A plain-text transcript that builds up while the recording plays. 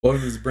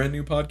Welcome to this brand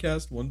new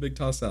podcast, One Big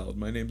Toss Salad.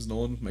 My name's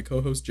Nolan with my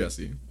co-host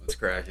Jesse. What's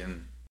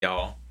cracking,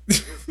 y'all?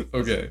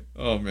 Okay.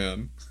 Oh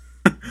man,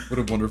 what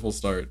a wonderful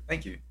start.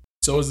 Thank you.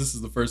 So as this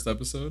is the first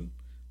episode,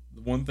 the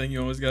one thing you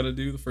always got to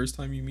do the first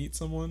time you meet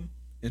someone,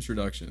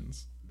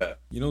 introductions. Bet.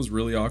 You know those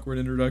really awkward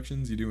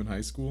introductions you do in high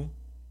school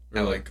or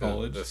I like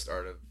college? the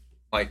start of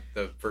like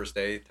the first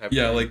day type.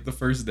 Yeah, of like the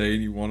first day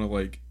and you want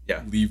to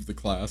Yeah. leave the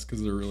class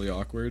because they're really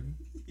awkward.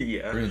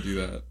 Yeah. We're gonna do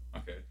that.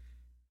 Okay.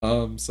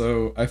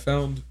 So I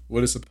found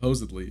what is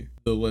supposedly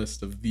the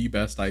list of the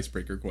best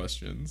icebreaker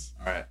questions.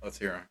 All right. Let's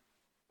hear 'em.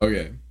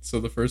 Okay, so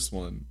the first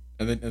one,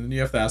 and then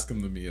you have to ask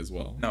them to me as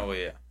well. No,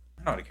 yeah.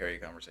 I know how to carry a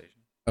conversation.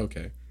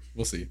 Okay,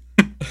 we'll see.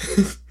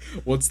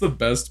 What's the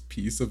best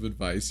piece of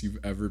advice you've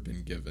ever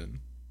been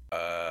given?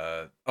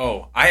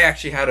 I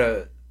actually had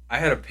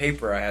a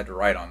paper I had to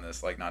write on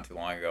this like not too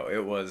long ago.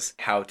 It was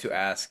how to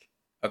ask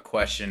a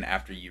question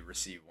after you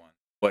receive one.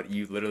 What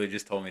you literally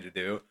just told me to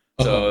do.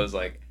 So it was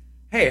like,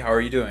 "Hey, how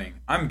are you doing?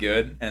 I'm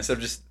good." And instead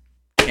of just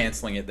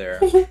canceling it there,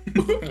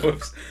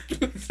 whoops.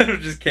 Instead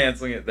of just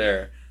canceling it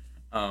there,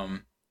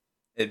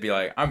 it'd be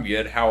like, "I'm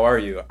good. How are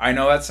you?" I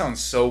know that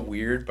sounds so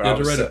weird, but You I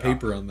had to was write a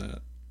paper on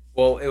that.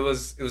 Well, it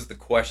was the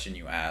question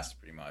you asked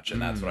pretty much,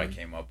 and that's what I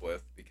came up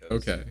with because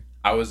Okay.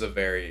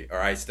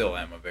 I still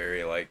am a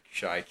very like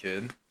shy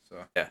kid.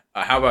 So yeah.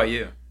 How about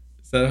you?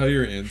 Is that how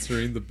you're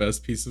answering the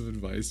best piece of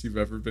advice you've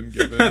ever been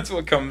given? That's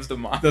what comes to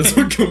mind. That's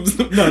what comes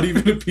up. Not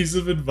even a piece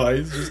of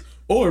advice. Just,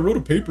 I wrote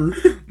a paper.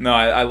 No,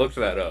 I looked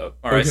that up,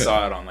 or I Okay.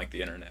 saw it on like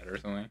the internet or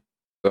something.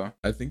 So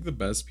I think the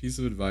best piece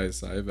of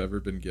advice I've ever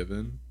been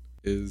given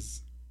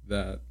is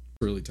that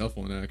really tough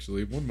one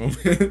actually. One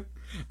moment.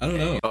 I don't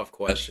know. Tough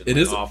question. It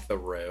like, is- off the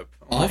rip.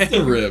 Off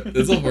the rip.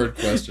 It's a hard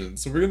question.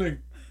 So we're gonna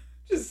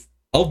Just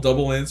I'll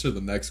double answer the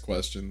next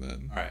question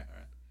then. all right.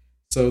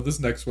 So this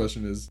next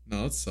question is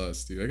no, it's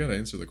sus, dude. I gotta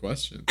answer the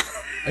question.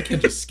 I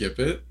can't just skip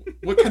it.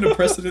 What kind of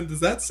precedent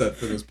does that set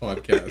for this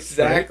podcast? right?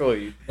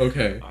 Exactly.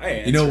 Okay.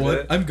 I You know answered what?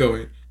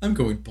 it. I'm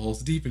going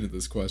balls deep into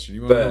this question.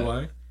 You wanna know Bet.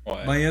 why?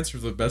 What? My answer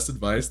for the best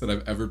advice that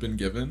I've ever been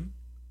given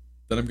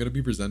that I'm gonna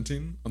be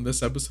presenting on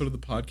this episode of the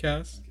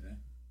podcast. Okay.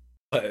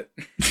 What?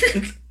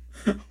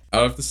 I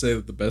have to say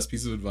that the best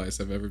piece of advice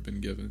I've ever been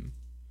given.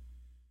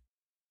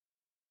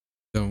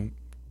 Don't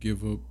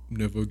give up,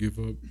 never give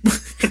up.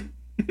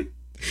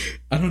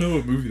 I don't know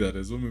what movie that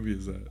is. What movie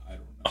is that? I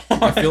don't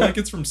know. I feel like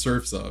it's from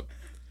Surf's Up.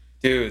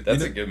 Dude, that's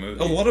You a know, good movie.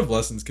 A lot of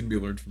lessons can be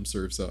learned from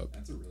Surf's Up.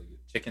 That's a really good.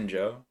 Chicken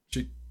Joe.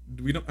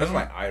 We don't. I That's don't.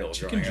 my idol.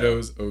 Chicken growing up.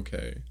 Joe's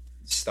okay.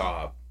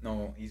 Stop.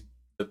 No, he's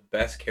the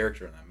best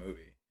character in that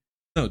movie.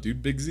 No,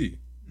 dude, Big Z.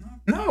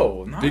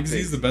 No, not Big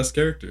Z's the best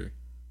character.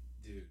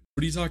 Dude.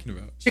 What are you talking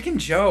about? Chicken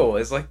Joe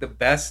is like the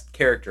best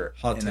character.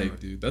 Hot in the take,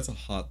 movie. dude. That's a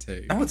hot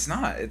take. No, it's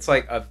not. It's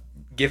like a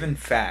given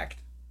fact.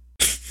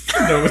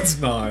 No, it's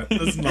not.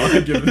 That's not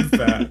a given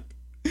fact.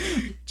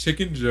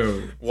 Chicken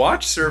Joe.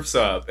 Watch Surf's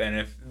Up, and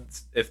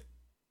if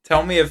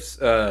tell me if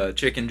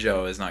Chicken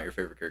Joe is not your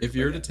favorite character. If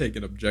you were to like take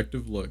an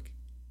objective look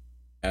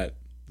at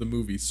the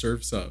movie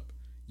Surf's Up,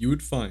 you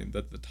would find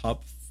that the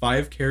top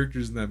 5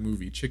 characters in that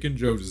movie, Chicken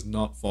Joe does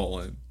not fall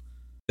in. that.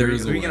 There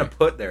is Who a are you gonna way.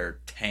 put there?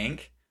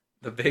 Tank,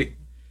 the big.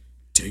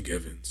 Tank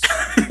Evans.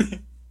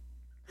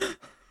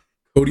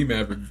 Cody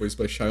Maverick, voiced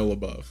by Shia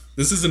LaBeouf.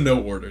 This is in no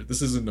order.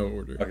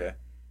 Okay.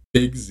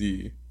 Big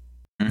Z.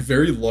 Hmm.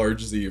 Very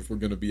large Z, if we're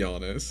gonna be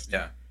honest.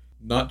 Yeah.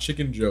 Not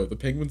Chicken Joe. The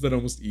penguins that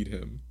almost eat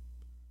him.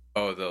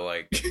 Oh,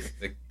 the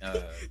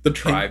The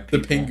tribe the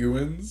people.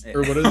 penguins,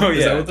 or what is? Oh, Is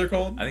yeah. that what they're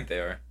called? I think they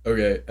are.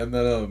 Okay, and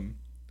then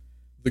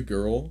the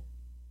girl.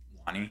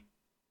 Lonnie.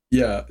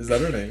 Yeah, is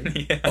that her name?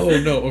 Yeah. Oh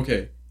no.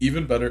 Okay,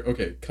 even better.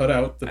 Okay, cut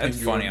out the That's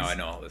penguins. funny how I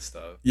know all this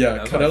stuff. Yeah,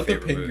 That was cut my out the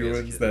favorite movie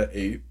as a penguins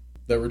kid.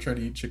 that were trying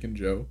to eat Chicken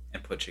Joe.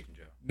 And put Chicken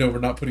Joe. No, we're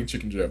not putting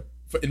Chicken Joe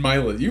in my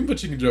list. You can put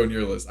Chicken Joe in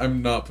your list.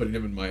 I'm not putting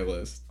him in my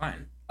list.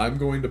 Fine. I'm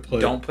going to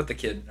put. Don't put the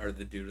kid or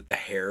the dude with the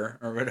hair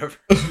or whatever.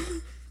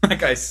 That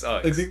guy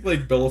sucks. I think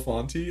like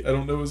Belafonte. I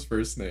don't know his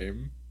first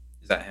name.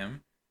 Is that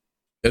him?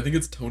 I think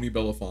it's Tony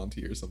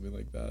Belafonte or something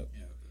like that.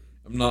 Yeah.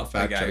 I'm not The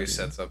fact guy checking. who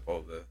sets up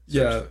all the.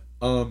 Yeah.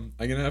 I'm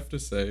gonna have to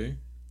say,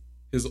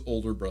 his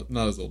older brother.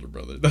 Not his older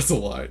brother. That's a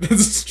lie. That's a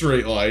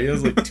straight lie. He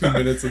has like 2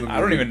 minutes in the movie.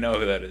 I don't even know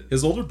who that is.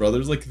 His older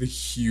brother's like the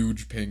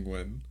huge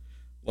penguin.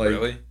 Like,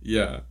 Really?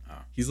 Yeah. Oh.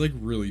 He's like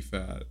really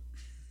fat.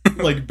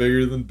 Like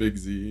bigger than Big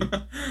Z.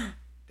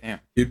 Damn.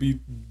 He'd be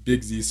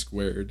Big Z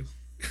squared.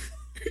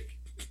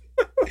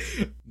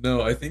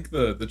 No, I think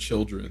the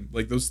children,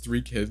 like those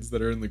 3 kids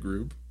that are in the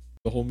group,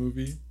 the whole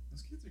movie,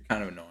 Those kids are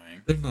kind of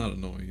annoying. they're not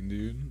annoying,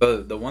 dude.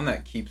 The one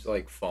that keeps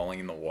like falling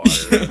in the water.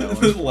 that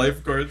The one.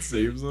 lifeguard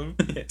saves him.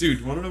 Yeah. Dude,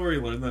 you want to know where he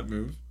learned that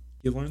move?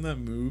 He learned that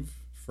move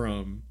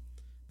from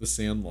The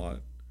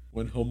Sandlot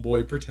when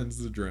Homeboy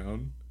pretends to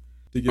drown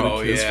to get Oh,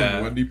 a kiss yeah.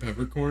 from Wendy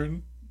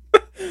Peppercorn.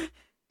 Dude,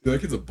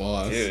 that kid's a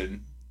boss.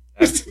 Dude,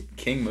 that's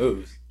king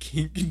moves.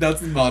 King,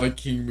 that's not a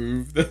king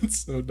move. That's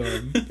so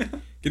dumb.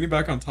 Getting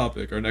back on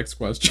topic, our next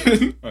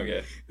question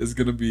Okay. is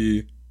going to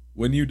be,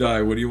 when you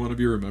die, what do you want to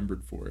be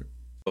remembered for?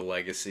 The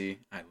legacy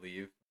I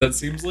leave That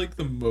seems like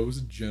the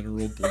most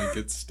general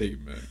blanket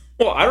statement.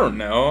 Well, I don't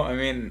know. I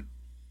mean,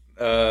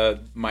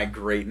 my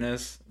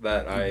greatness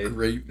that I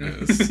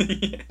Greatness.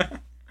 Yeah.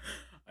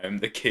 I am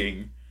the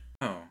king.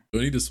 Oh, Do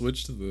I need to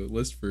switch to the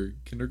list for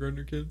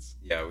kindergartner kids?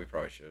 yeah, we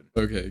probably should.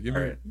 Okay, give me.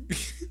 Alright.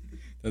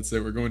 That's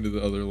it. We're going to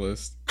the other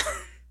list.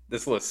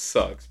 This list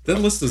sucks. That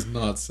list does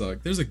not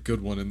suck. There's a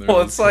good one in there.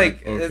 Well, it's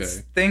like okay. it's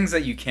things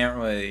that you can't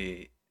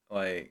really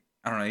like.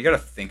 I don't know. You got to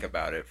think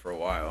about it for a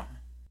while.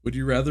 Would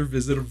you rather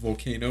visit a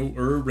volcano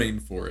or a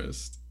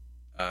rainforest?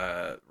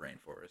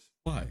 Rainforest.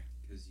 Why?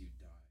 Because you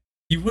die.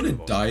 You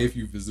wouldn't die if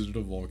you visited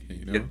a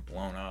volcano. Get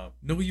blown up.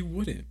 No, you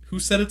wouldn't. Who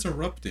said it's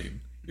erupting?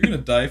 You're gonna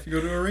die if you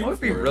go to a rainforest. Well,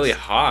 it'd be really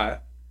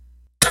hot.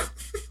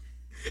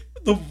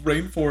 The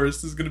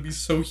rainforest is gonna be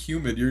so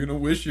humid. You're gonna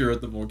wish you're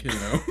at the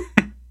volcano.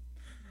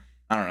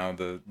 I don't know.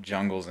 The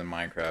jungles in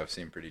Minecraft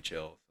seem pretty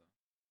chill.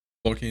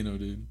 Volcano,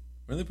 dude.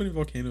 Why are they putting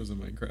volcanoes in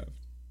Minecraft?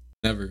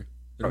 Never. They're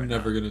Probably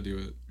never not. gonna do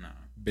it. No.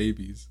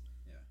 Babies.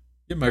 Yeah.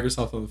 Get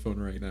Microsoft on the phone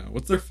right now.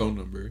 What's their phone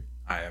number?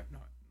 I have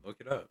not. Look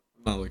it up.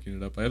 I'm not looking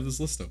it up. I have this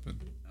list open.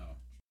 Oh.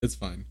 It's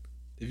fine.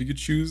 If you could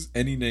choose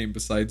any name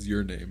besides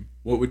your name,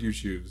 what would you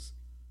choose?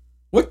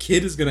 What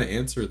kid is gonna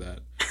answer that?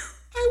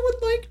 I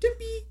would like to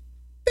be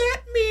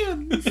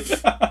Batman.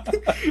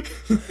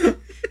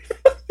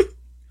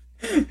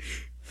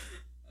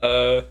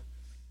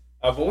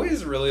 I've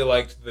always really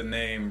liked the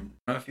name.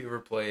 I don't know if you ever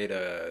played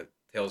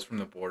Tales from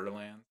the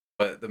Borderlands,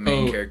 but the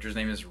main character's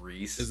name is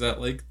Reese. Is that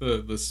like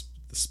the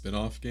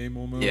spin-off game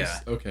almost? Yeah.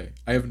 Okay.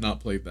 I have not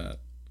played that.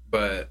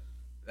 But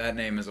that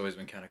name has always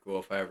been kind of cool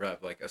if I ever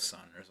have like a son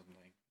or something.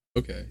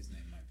 Okay. His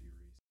name might be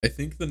Reese. I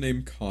think the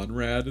name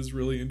Conrad is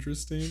really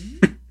interesting.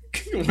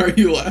 Why are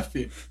you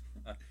laughing?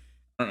 I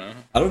don't know.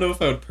 I don't know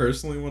if I would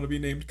personally want to be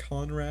named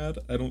Conrad.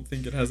 I don't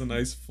think it has a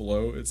nice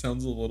flow. It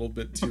sounds a little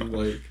bit too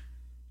like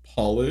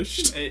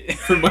polished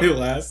for my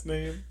last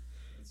name.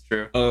 That's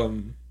true. I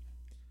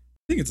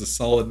think it's a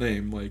solid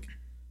name. Like,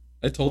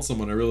 I told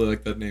someone I really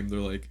like that name. They're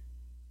like,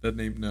 that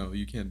name? No,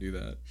 you can't do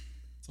that.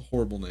 It's a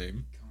horrible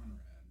name.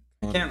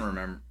 Conrad. I can't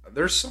remember.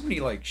 There's so many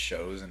like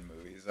shows and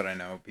movies that I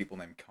know people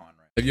named Conrad.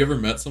 Have you ever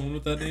met someone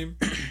with that name?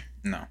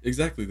 No.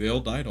 Exactly. They all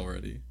died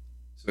already.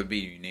 So it'd be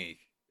unique.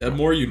 A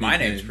more unique My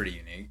name's name. pretty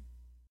unique.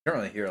 You don't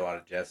really hear a lot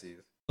of Jessies.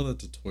 Oh,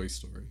 that's a Toy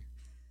Story.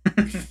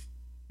 You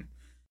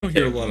don't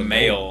hear a lot of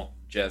male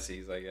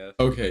Jessies, I guess.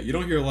 Okay, you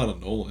don't hear a lot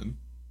of Nolan.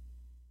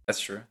 That's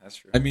true. That's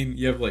true. I mean,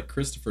 you have like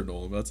Christopher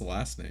Nolan, but that's a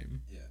last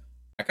name. Yeah.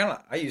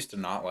 I used to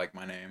not like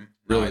my name.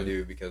 Now Really? I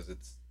do because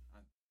it's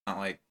not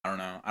like, I don't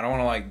know. I don't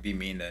want to like be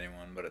mean to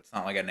anyone, but it's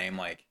not like a name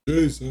like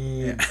Jason.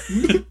 Yeah.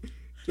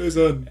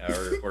 Jason.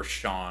 or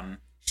Sean.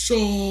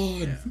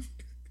 Sean. Yeah.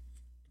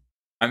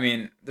 I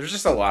mean, there's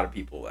just a lot of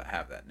people that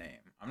have that name.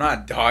 I'm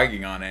not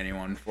dogging on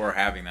anyone for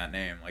having that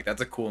name. Like, that's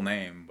a cool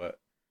name, but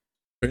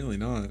Apparently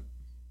not.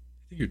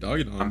 I think you're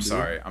dogging on him, I'm dude.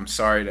 sorry. I'm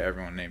sorry to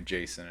everyone named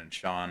Jason and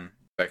Sean.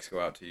 Specs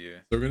go out to you.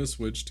 So we're gonna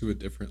switch to a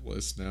different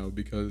list now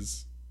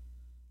because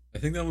I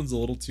think that one's a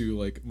little too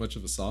like much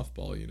of a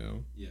softball, you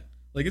know? Yeah.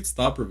 Like it's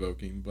thought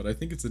provoking, but I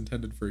think it's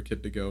intended for a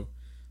kid to go,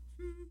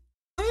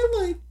 I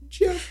like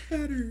Jeff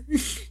better.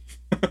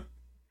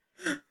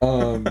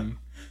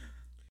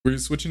 We're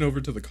switching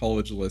over to the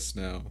college list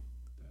now.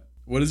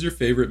 What is your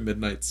favorite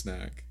midnight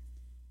snack?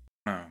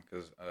 Oh,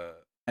 because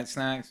night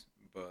snacks,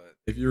 but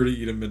If you were to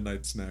eat a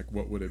midnight snack,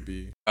 what would it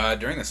be?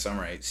 during the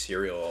summer I ate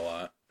cereal a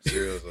lot.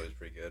 Cereal is always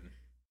pretty good.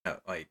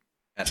 Like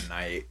at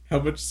night, How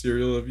much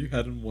cereal have you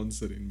had in one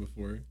sitting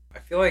before? I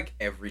feel like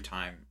every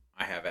time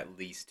I have at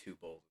least 2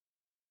 bowls.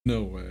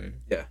 No way.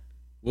 Yeah.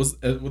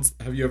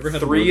 Have you ever had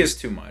 3 more- is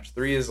too much.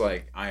 3 is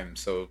like I am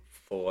so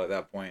full at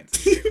that point.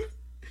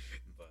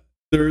 But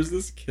There was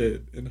this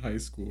kid in high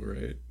school,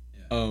 right?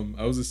 yeah.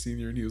 I was a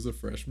senior and he was a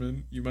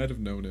freshman. You might have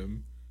known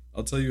him.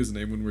 I'll tell you his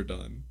name when we're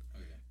done.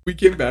 Okay. We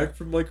came back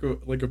from like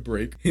a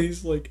break and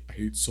he's like, I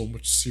ate so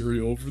much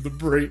cereal over the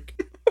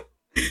break.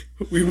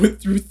 We went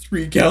through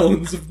 3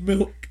 gallons of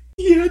milk.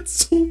 He had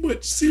so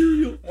much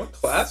cereal. What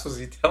class was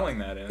he telling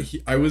that in?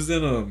 I was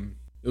in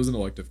it was an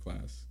elective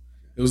class.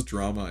 It was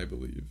drama, I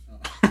believe.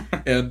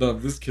 And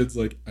this kid's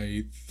like,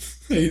 I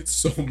ate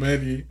so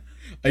many.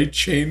 I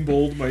chain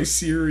bowled my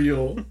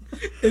cereal.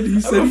 And he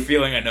I have a said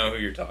feeling I know who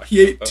you're talking he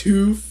ate about.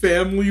 2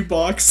 family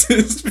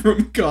boxes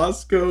from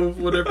Costco of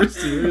whatever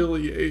cereal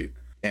he ate.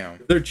 Damn.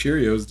 They're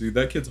Cheerios, dude.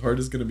 That kid's heart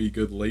is gonna be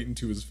good late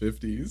into his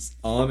 50s.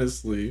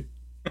 Honestly.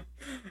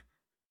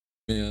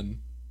 Man.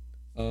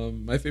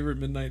 My favorite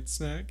midnight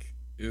snack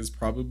is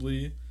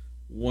probably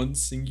one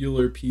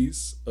singular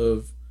piece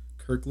of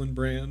Kirkland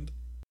brand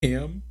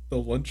ham, the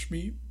lunch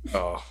meat.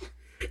 Oh.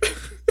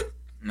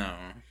 No.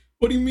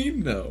 What do you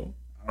mean no?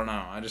 I don't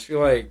know. I just feel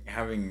like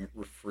having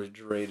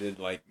refrigerated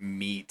like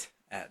meat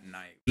at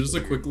night. Just a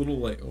Weird. quick little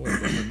like, oh, I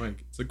broke my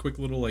mic. It's a quick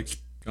little like,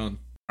 gone.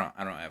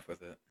 I don't F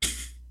with it.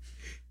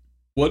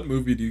 What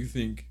movie do you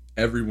think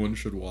everyone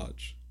should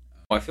watch?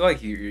 Well, I feel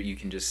like you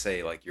can just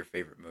say like your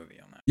favorite movie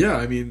on that. Yeah,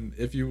 I mean,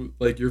 if you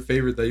like your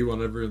favorite that you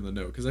want everyone to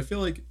know, because I feel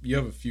like you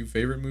have a few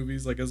favorite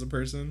movies. Like as a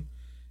person,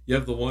 you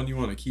have the one you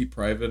want to keep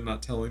private,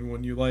 not tell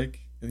anyone you like,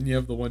 and then you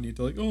have the one you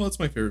tell like, oh, that's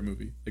my favorite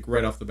movie, like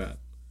right off the bat,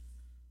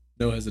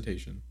 no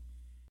hesitation.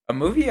 A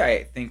movie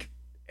I think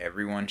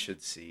everyone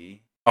should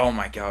see. Oh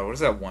my god, what is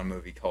that one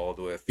movie called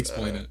with?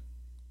 Explain it.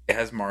 It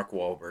has Mark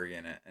Wahlberg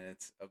in it, and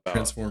it's about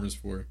Transformers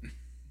 4.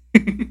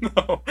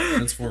 No.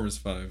 Transformers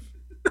 5.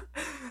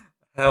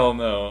 Hell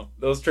no.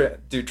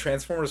 Dude,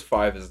 Transformers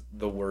 5 is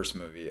the worst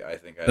movie I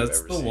think I've ever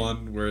seen. That's the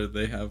one where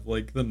they have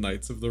like the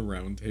Knights of the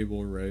Round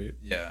Table, right?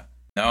 Yeah.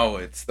 No,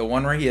 it's the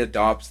one where he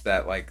adopts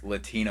that like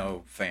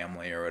Latino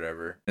family or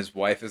whatever. His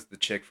wife is the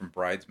chick from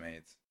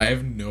Bridesmaids. I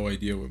have no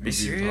idea what movie Are you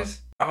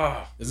serious?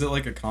 Oh. Is it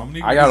like a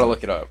comedy? I gotta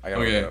look it up.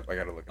 Okay.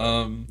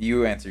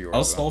 You answer yours.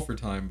 I'll stall for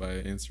time by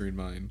answering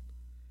mine.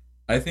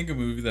 I think a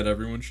movie that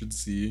everyone should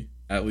see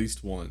at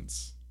least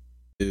once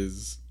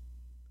is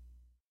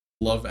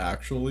Love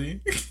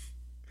Actually.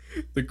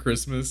 The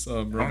Christmas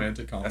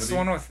romantic comedy. That's the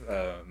one with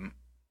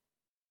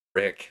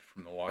Rick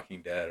from The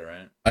Walking Dead,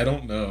 right? I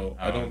don't know.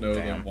 I don't know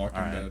damn. The Walking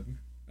All right. Dead.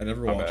 I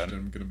never My watched bad. it,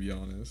 I'm gonna be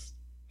honest.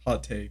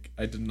 Hot take.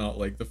 I did not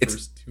like the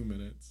first 2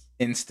 minutes.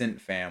 Instant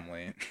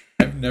Family.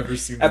 I've never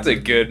seen That's that a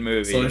movie, good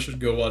movie. So I should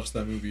go watch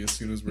that movie as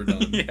soon as we're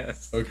done.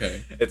 Yes.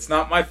 Okay. It's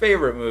not my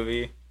favorite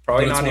movie.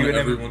 Probably But it's not one even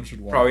everyone should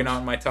watch. Probably not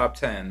in my top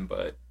 10,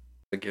 but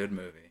it's a good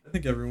movie. I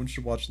think everyone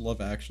should watch Love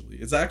Actually.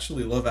 It's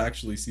actually Love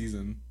Actually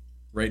season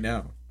right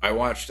now. I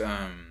watched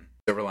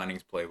Silver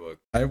Linings Playbook.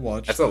 I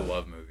watched That's a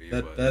love movie.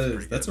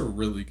 That's a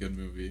really good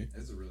movie.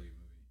 It's a really good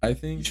movie. I You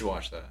think should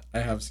watch that. I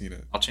have seen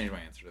it. I'll change my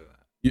answer to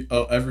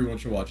that. Everyone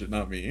should watch it,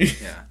 not me.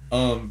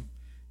 Yeah.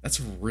 That's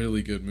a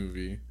really good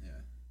movie. Yeah.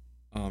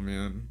 Oh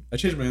man, I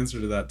changed my answer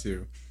to that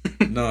too.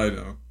 No, I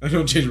don't. I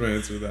don't change my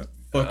answer to that.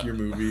 Fuck your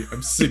movie.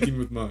 I'm sticking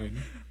with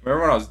mine.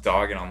 Remember when I was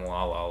dogging on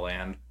La La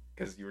Land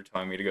because you were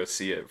telling me to go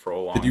see it for a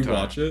long time? Did you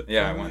watch it?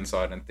 Yeah, I went and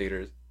saw it in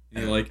theaters.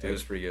 You liked It it?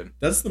 was pretty good.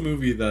 That's the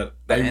movie that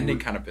The ending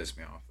kind of pissed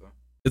me off though.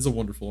 It's a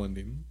wonderful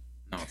ending.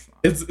 No, it's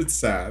not. It's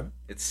sad.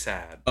 It's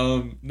sad.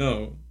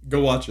 No, go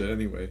watch it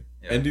anyway.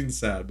 Yeah. Ending's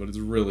sad, but it's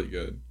really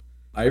good.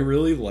 I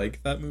really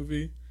like that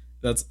movie.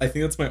 I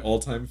think that's my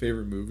all-time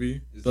favorite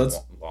movie. Is That's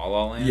La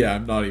La Land? yeah,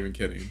 I'm not even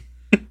kidding.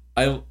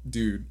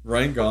 Dude,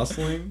 Ryan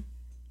Gosling,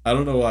 I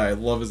don't know why, I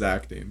love his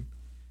acting.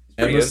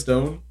 pretty Emma good.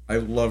 Stone, I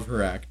love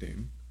her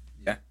acting.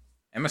 Yeah.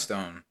 Emma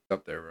Stone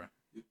up there, bro.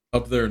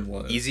 Up there in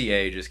what? Easy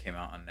A just came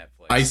out on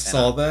Netflix. I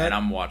saw that. and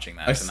I'm watching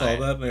that I tonight. saw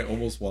that and I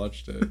almost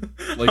watched it.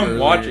 I'm earlier.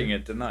 watching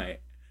it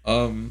tonight.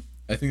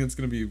 I think it's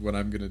gonna be what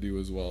I'm gonna do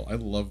as well. I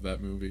love that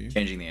movie.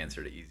 Changing the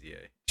answer to Easy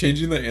A.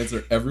 Changing the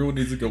answer. Everyone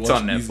needs to go It's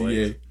watch on Easy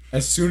Netflix. A.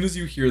 As soon as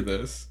you hear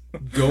this,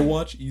 go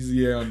watch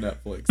Easy A on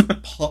Netflix.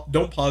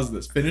 Don't pause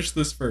this. Finish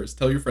this first.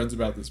 Tell your friends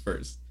about this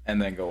first.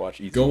 And then go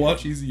watch Easy Go A.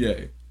 watch Easy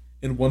A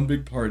in one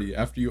big party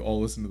after you all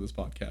listen to this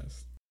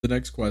podcast. The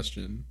next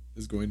question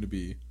is going to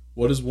be,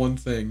 what is one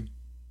thing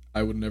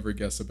I would never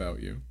guess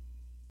about you?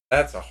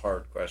 That's a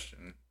hard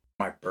question.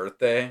 My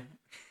birthday?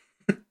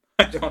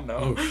 I don't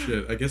know. Oh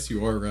shit, I guess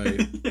you are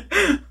right.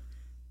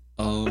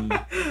 Oh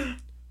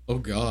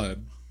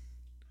god.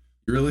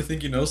 You really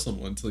think you know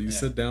someone until you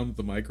sit down with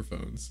the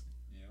microphones.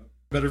 Yep.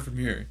 Better from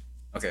here.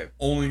 Okay.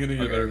 Only gonna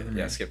get better Okay. from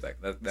Yeah, here. skip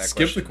that. That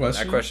Skip the question.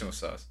 question? That question was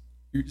sus.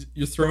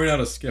 You're throwing out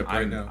a skip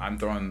right now. I'm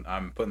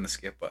putting the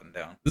skip button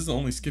down. This is the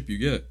only skip you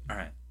get. All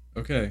right.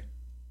 Okay.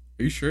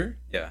 Are you sure?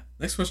 Yeah.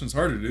 Next question's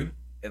harder, dude.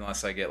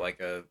 Unless I get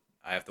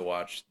I have to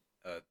watch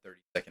a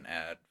 30-second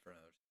ad for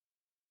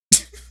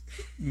another.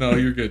 No,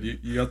 you're good.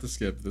 You got the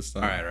skip this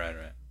time. All right.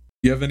 Do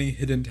you have any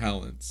hidden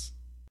talents?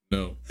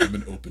 No, I'm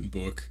an open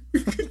book.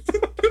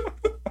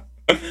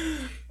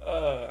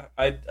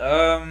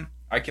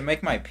 I can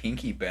make my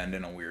pinky bend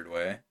in a weird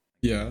way.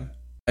 Yeah.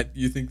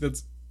 You think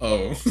that's...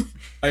 Oh.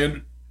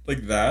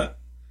 Like that?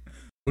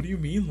 What do you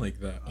mean like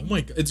that? Oh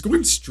my god. It's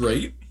going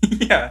straight?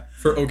 Yeah.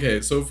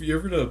 Okay, so if you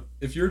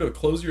were to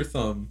close your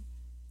thumb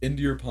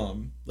into your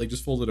palm, like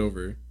just fold it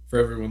over for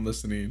everyone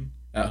listening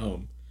at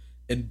home,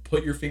 and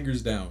put your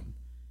fingers down,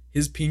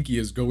 his pinky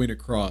is going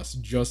across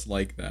just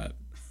like that.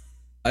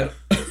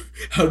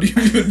 How do you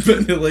even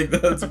bend it like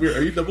that? It's weird.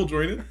 Are you double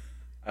jointed?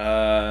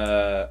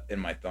 In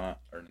my thumb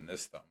or in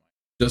this thumb.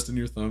 Just in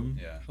your thumb?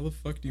 Yeah. How the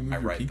fuck do you My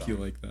move your right pinky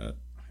thumb. like that?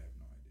 I have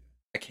no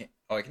idea. I can't.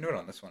 Oh, I can do it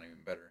on this one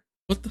even better.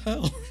 What the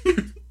hell?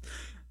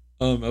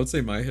 I would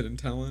say my hidden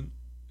talent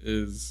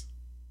is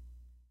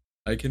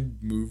I can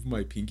move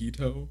my pinky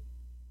toe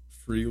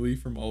freely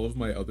from all of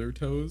my other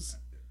toes.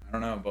 I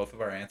don't know. Both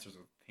of our answers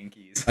with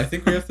pinkies. I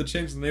think we have to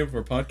change the name of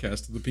our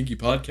podcast to the Pinky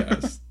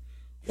Podcast.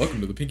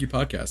 Welcome to the Pinky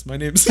Podcast. My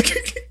name's...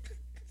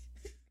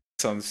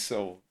 Sounds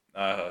so.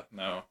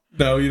 No.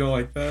 No, you don't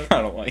like that?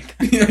 I don't like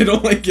that. Yeah, I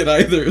don't like it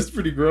either. It's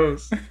pretty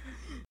gross.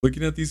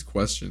 Looking at these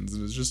questions,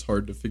 and it's just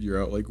hard to figure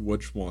out like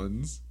which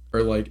ones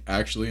are like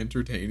actually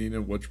entertaining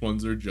and which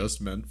ones are just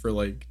meant for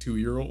like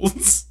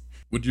 2-year-olds.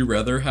 Would you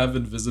rather have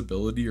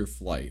invisibility or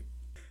flight?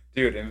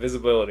 Dude,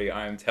 invisibility.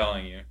 I am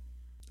telling you.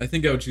 I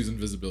think I would choose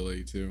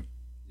invisibility too.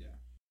 Yeah.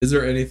 Is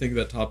there anything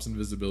that tops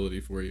invisibility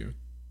for you?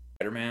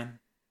 Spider-Man.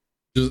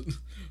 Just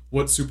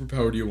what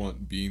superpower do you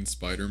want? Being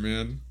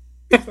Spider-Man?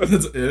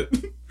 That's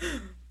it.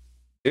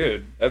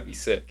 Dude, that'd be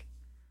sick.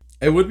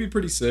 It would be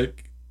pretty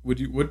sick. would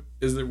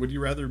you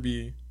rather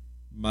be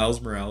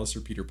Miles Morales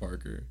or Peter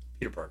Parker?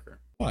 Peter Parker.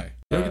 Why?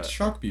 You don't get to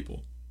shock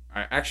people.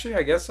 I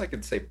guess I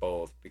could say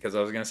both, because I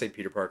was gonna say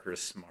Peter Parker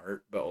is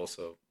smart, but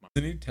also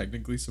Isn't he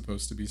technically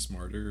supposed to be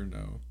smarter or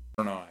no?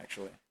 I don't know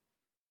actually.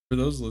 For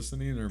those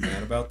listening and are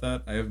mad about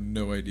that, I have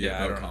no idea Yeah,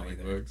 I about don't know comic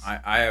either. books.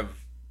 I have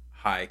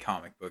high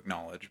comic book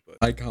knowledge, but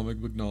I comic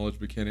book knowledge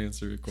but can't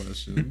answer a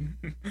question.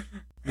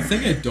 The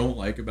thing I don't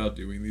like about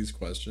doing these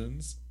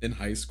questions in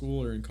high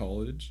school or in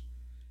college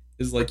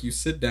is like you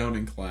sit down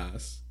in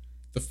class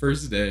the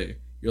first day,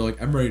 you're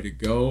like, I'm ready to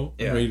go,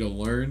 I'm Yeah. ready to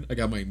learn, I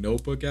got my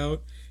notebook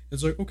out.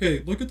 It's like,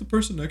 okay, look at the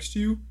person next to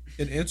you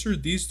and answer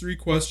these 3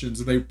 questions,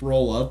 and they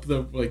roll up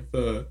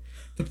the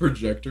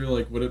projector,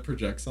 like what it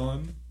projects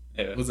on.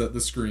 yeah. Was at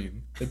the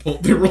screen.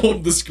 They roll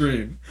up the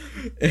screen,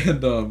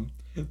 and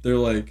they're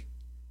like,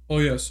 oh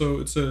yeah, so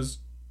it says,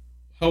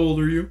 how old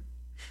are you?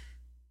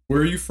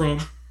 Where are you from?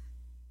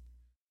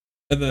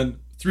 And then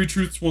 3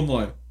 truths, 1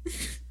 lie.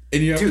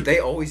 And you have Dude, they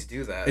always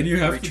do that. and you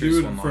have 3 to truths, do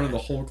it 1 in front of lie.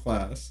 the whole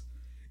class.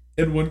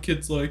 And one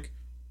kid's like,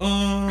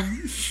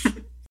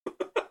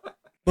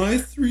 my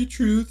 3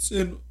 truths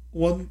and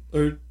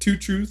 2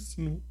 truths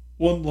and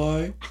 1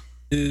 lie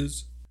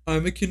is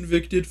I'm a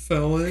convicted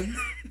felon.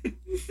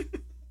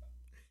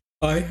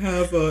 I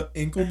have a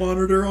ankle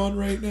monitor on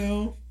right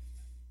now.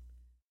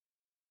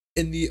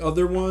 And the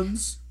other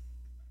ones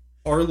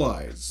are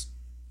lies.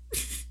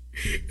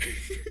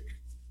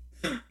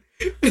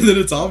 And then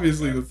it's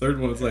obviously the third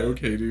one. It's like,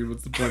 okay, dude,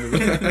 what's the point of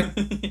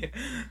that?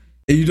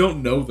 And you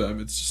don't know them.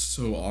 It's just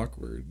so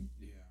awkward.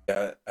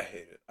 Yeah, I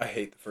hate it. I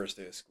hate the first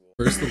day of school.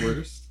 First the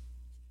worst.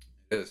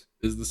 It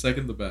Is the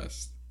second the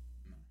best?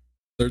 No.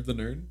 Third the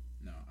nerd?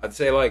 No, I'd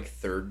say like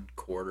third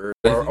quarter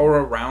I think- or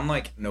around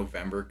like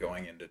November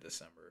going into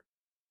December,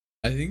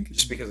 I think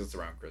just because it's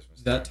around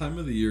Christmas. that time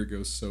of the year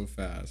goes so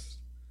fast.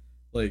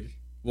 Like,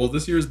 well,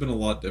 this year has been a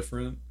lot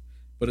different,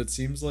 but it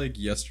seems like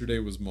yesterday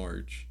was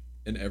March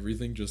and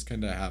everything just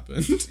kind of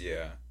happened.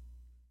 Yeah.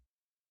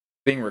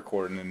 Being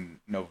recorded in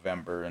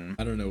November, and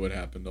I don't know what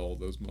happened to all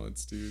those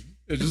months, dude.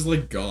 It's just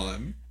like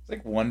gone. it's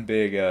like one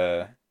big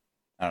I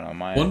don't know,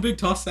 my One big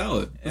tossed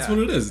salad. That's Yeah,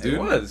 what it is, it dude.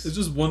 was. It's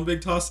just one big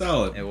tossed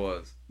salad. it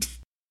was.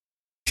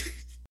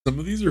 Some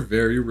of these are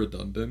very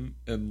redundant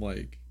and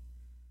like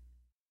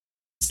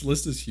this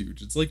list is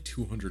huge. It's like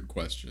 200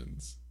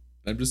 questions.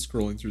 I'm just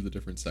scrolling through the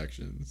different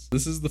sections.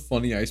 This is the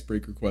funny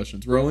icebreaker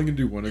questions. We're only gonna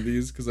do one of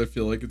these because I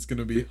feel like it's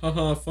gonna be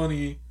haha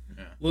funny.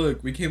 Yeah.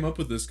 Look, we came up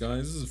with this,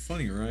 guys. This is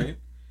funny, right?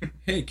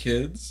 Hey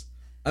kids,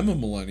 I'm a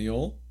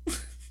millennial.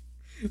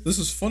 This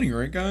is funny,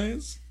 right,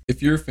 guys?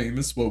 If you're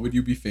famous, what would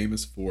you be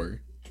famous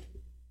for?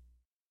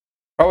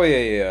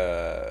 Probably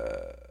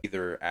a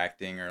either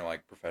acting or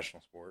like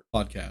professional sport.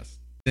 Podcast.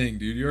 Dang,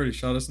 dude, you already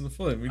shot us in the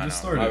foot. We I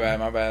just know, started.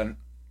 My bad.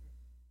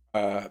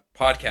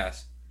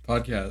 Podcast.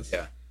 Podcast.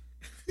 Yeah.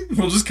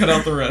 We'll just cut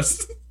out the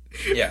rest.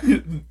 Yeah.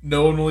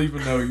 No one will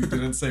even know you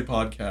didn't say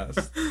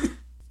podcast.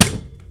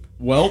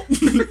 Well,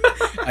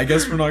 I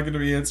guess we're not going to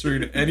be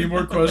answering any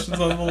more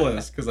questions on the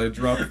list because I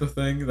dropped the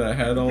thing that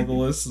had all the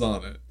lists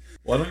on it.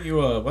 Why don't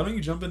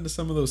you jump into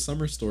some of those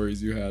summer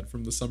stories you had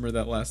from the summer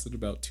that lasted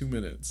about 2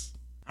 minutes?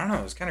 I don't know.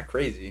 It was kind of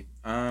crazy.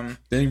 Dang,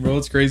 bro,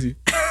 it's crazy.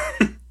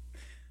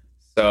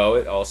 So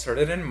it all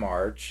started in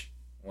March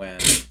when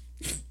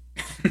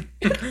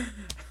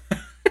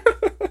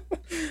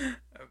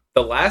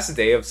the last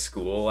day of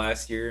school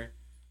last year.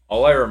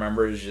 All I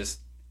remember is just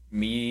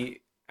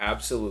me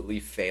absolutely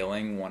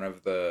failing one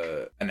of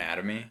the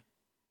anatomy.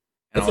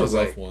 And That's I was a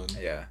rough like, one.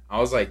 yeah, I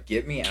was like,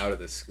 get me out of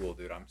this school,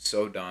 dude. I'm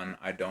so done.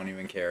 I don't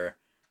even care.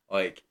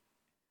 Like,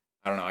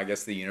 I don't know. I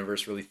guess the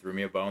universe really threw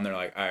me a bone. They're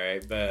like, all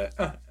right,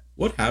 but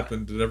What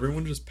happened? Did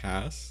everyone just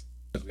pass?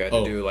 we had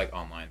to do like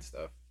online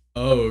stuff.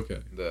 Oh, okay.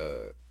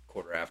 The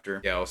quarter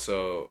after. Yeah,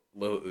 also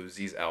Lil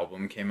Uzi's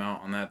album came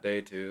out on that day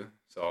too,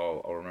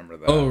 so I'll remember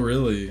that. Oh,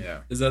 really?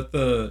 Yeah. Is that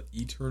the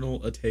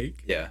Eternal A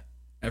Take? Yeah,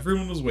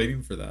 Everyone was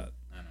waiting for that.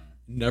 I know.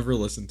 Never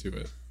listened to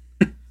it.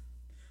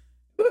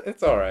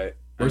 It's all right.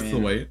 Worth the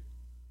wait?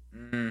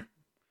 I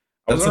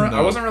That's a wasn't, no.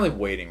 I wasn't really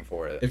waiting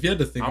for it. If you had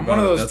to think I'm about one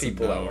of it, those that's a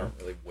people that no. weren't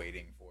really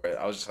waiting for it.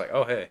 I was just like,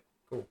 oh hey,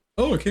 cool.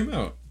 Oh, it came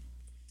out.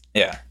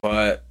 Yeah,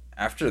 but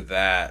after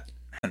that,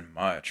 not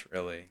much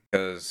really,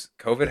 because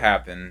COVID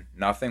happened.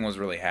 Nothing was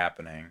really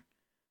happening,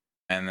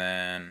 and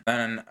then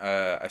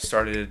I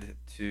started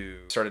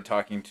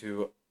talking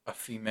to a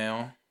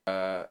female.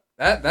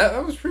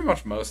 That was pretty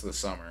much most of the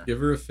summer. Give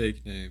her a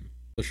fake name.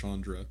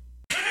 Lashandra.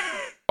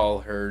 Call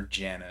her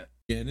Janet.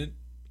 Janet?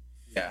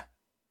 Yeah.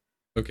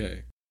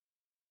 Okay.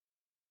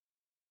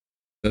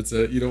 That's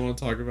it? You don't want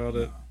to talk about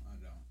it?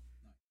 I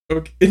don't.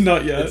 Okay,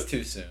 not yet. It's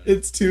too soon.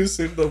 It's too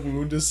soon. The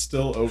wound is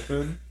still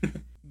open.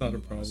 Not a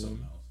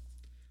problem.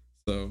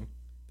 So,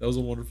 that was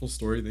a wonderful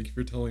story. Thank you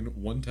for telling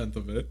 1/10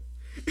 of it.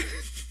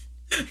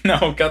 No,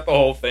 cut the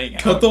whole thing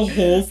out. Cut the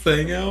whole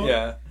thing out?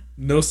 Yeah.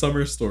 No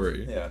summer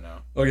story. Yeah, no.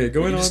 Okay, You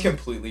going on. just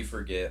completely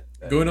forget.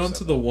 that Going you on said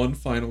to the that. one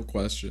final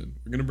question.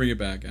 We're gonna bring it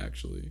back.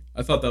 Actually,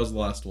 I thought that was the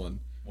last one.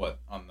 What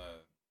on the?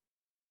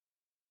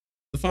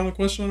 The final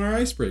question on our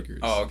icebreakers.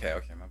 Oh, okay,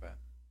 my bad.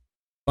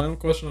 Final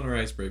question on our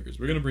icebreakers.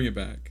 We're gonna bring it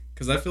back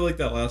because I feel like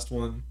that last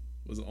one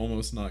was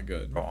almost not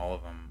good. Bro, all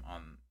of them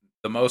on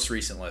the most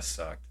recent list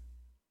sucked.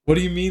 What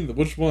do you mean?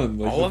 Which one?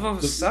 Like all of them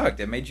sucked.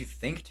 It made you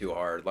think too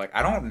hard. Like,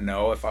 I don't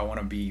know if I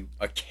want to be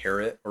a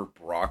carrot or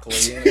broccoli.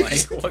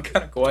 Like, what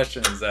kind of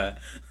question is that?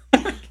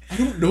 I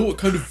don't know what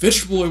kind of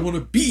vegetable I want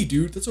to be,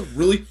 dude. That's a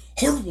really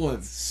hard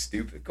one.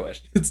 Stupid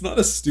question. It's not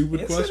a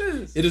stupid question. It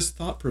is. It is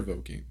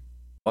thought-provoking.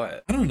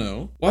 What? I don't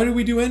know. Why do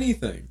we do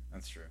anything?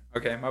 That's true.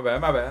 Okay, my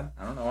bad.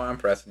 I don't know why I'm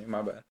pressing you.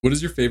 My bad. What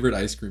is your favorite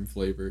ice cream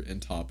flavor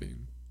and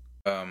topping?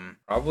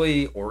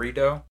 Probably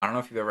Oreo. I don't know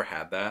if you've ever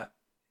had that.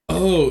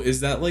 Oh,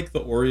 is that like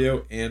the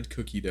Oreo and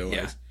cookie dough?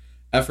 Yeah.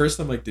 At first,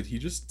 I'm like, did he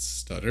just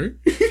stutter?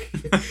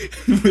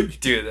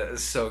 Dude, that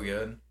is so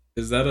good.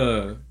 Is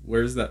that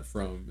where's that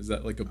from? Is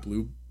that like a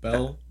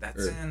Bluebell?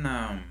 That's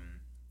in,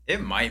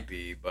 it might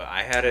be, but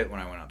I had it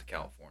when I went out to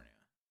California.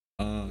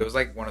 It was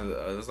like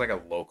it was like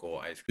a local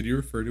ice cream. Could you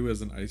refer to it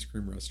as an ice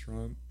cream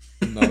restaurant,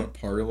 not a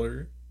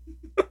parlor?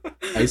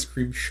 Ice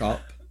cream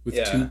shop with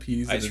 2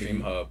 P's. Ice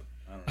cream hub.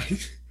 I don't know.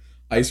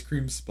 Ice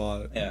cream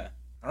spot. Yeah.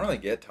 I don't really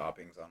get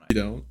toppings on it.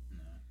 You don't? No.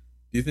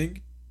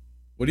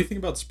 What do you think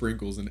about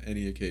sprinkles in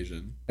any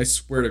occasion? I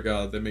swear to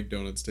God, they make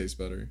donuts taste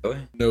better.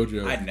 Really? No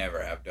joke. I'd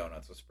never have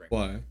donuts with sprinkles.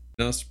 Why?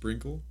 Not a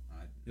sprinkle?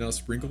 You're not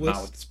a sprinkleist?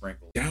 Not with the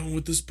sprinkles. Down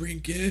with the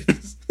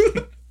sprinkles.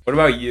 What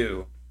about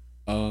you?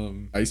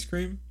 Ice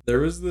cream?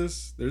 There's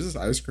this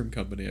ice cream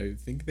company. I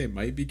think they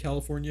might be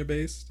California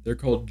based. They're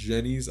called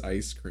Jenny's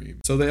Ice Cream.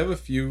 So they have a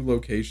few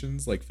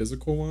locations, like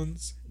physical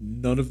ones.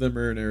 None of them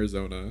are in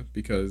Arizona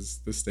because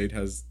the state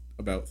has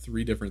about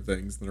 3 different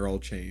things and they're all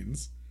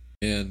chains.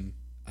 And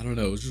I don't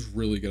know, it was just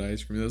really good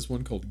ice cream. There's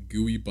one called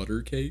Gooey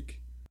Butter Cake.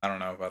 I don't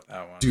know about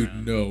that one. Dude,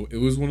 man. No. It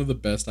was one of the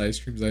best ice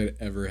creams I had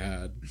ever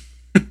had.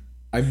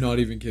 I'm not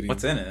even kidding.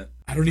 What's in it?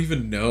 I don't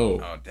even know.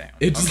 Oh, damn.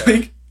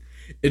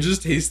 It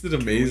just tasted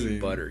amazing. Gooey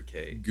butter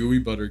cake. Gooey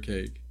butter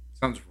cake.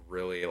 Sounds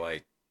really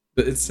like.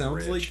 But it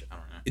sounds rich. like. I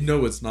don't know.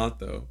 No, it's not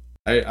though.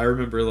 I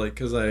remember like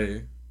because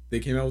they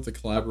came out with a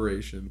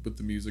collaboration with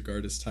the music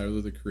artist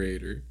Tyler the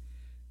Creator,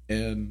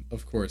 and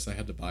of course I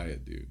had to buy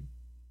it, dude.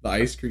 The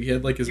ice cream, he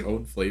had like his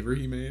own flavor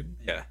he made.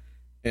 Yeah.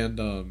 And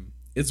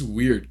it's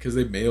weird because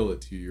they mail it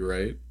to you,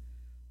 right,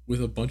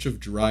 with a bunch of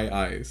dry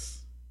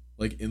ice,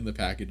 like in the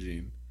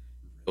packaging.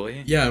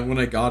 Really? Yeah, and when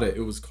I got it,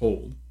 it was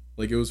cold.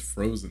 Like, it was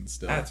frozen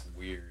still. That's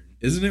weird.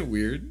 Isn't it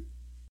weird?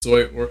 So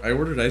I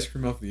ordered ice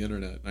cream off the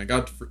internet, and I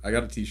got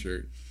a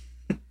t-shirt.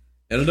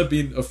 Ended up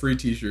being a free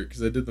t-shirt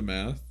because I did the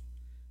math.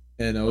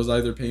 And I was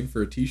either paying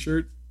for a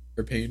t-shirt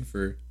or paying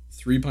for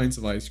 3 pints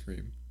of ice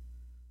cream,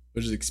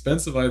 which is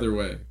expensive either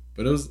way.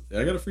 But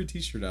I got a free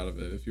t-shirt out of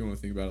it, if you want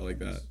to think about it like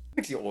that. I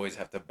think you always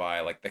have to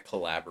buy, like, the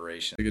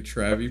collaboration. Like a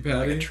Travie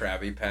Patty? Like a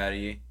Travie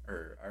Patty.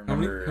 Or, I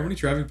remember... How many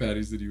Travie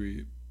Patties did you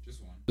eat?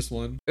 Just one. Just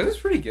one? It was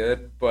pretty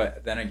good,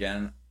 but then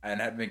again, I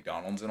hadn't had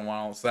McDonald's in a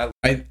while, so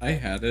that... I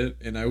had it,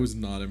 and I was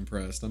not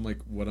impressed. I'm like,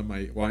 why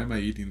am I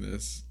eating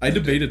this? I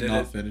debated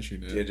not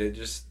finishing it. Did it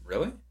just...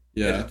 Really?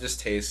 Yeah. Did it just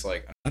taste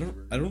like... I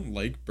don't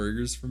like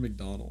burgers from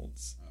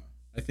McDonald's.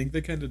 I think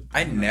they kind of...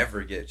 I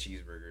never get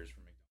cheeseburgers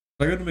from McDonald's.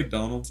 If I go to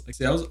McDonald's...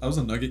 See, I was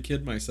a nugget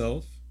kid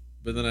myself,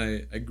 but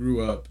then I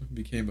grew up and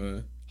became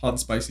a hot and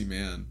spicy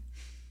man.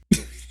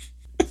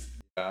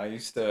 I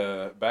used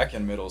to... Back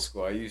in middle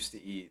school, I used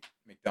to eat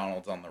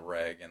McDonald's on the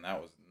reg, and that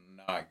was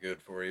not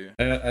good for you.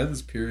 I had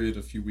this period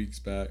a few weeks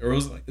back, or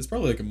it's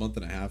probably like a month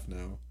and a half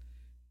now,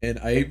 and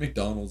I ate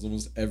McDonald's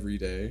almost every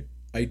day.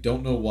 I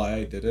don't know why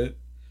I did it,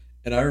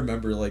 and I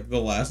remember like the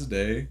last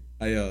day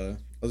I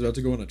was about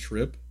to go on a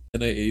trip,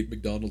 and I ate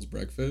McDonald's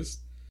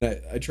breakfast.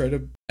 I tried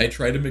a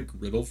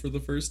McGriddle for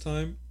the first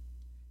time,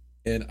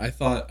 and I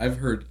thought I've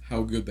heard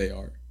how good they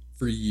are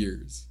for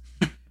years.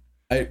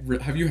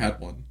 Have you had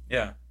one?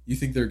 Yeah. You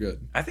think they're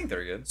good? I think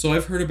they're good. So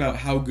I've heard about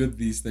how good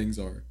these things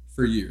are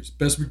for years.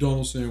 Best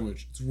McDonald's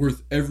sandwich. It's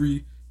worth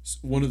every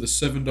one of the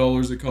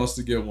 $7 it costs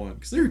to get one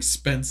because they're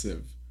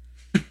expensive.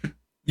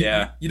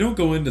 Yeah. You don't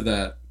go into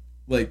that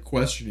like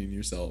questioning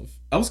yourself.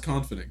 I was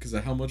confident because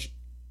of how much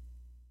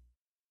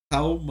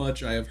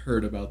I have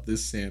heard about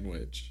this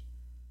sandwich,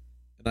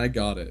 and I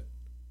got it.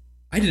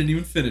 I didn't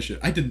even finish it.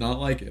 I did not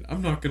like it.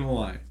 I'm not gonna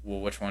lie. Well,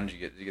 which one did you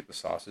get? Did you get the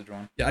sausage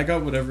one? Yeah, I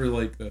got whatever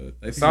like the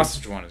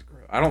sausage one is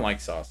gross. I don't like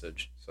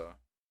sausage, so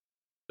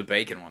the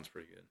bacon one's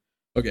pretty good.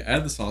 Okay,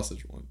 add the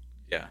sausage one.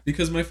 Yeah.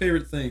 Because my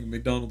favorite thing,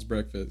 McDonald's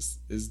breakfast,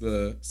 is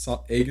the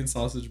egg and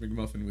sausage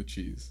McMuffin with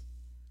cheese.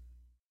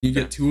 You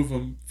get 2 of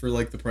them for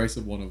like the price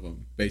of 1 of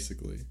them,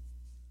 basically.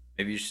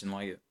 Maybe you just didn't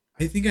like it.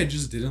 I think I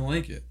just didn't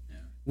like it. Yeah.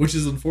 Which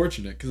is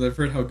unfortunate because I've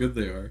heard how good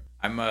they are.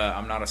 I'm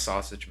not a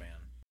sausage man.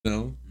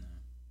 No? No.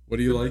 What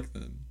do you like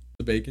then?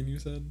 The bacon you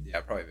said? Yeah,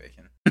 probably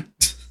bacon.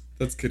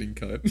 That's getting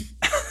cut.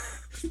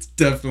 It's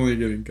definitely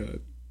getting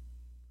cut.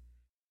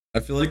 I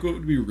feel like what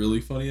would be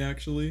really funny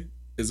actually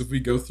is if we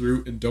go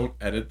through and don't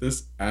edit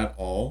this at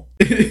all.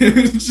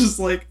 It's just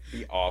like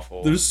be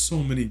awful. There's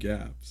so many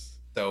gaps.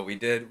 So we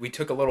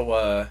took a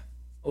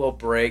little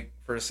break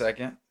for a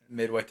second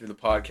midway through the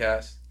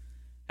podcast.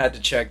 Had to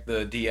check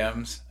the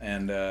DMs,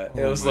 and it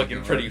Oh was my looking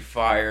God. pretty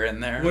fire in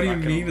there. What do you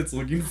mean it's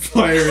looking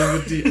fire in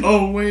the D?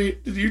 Oh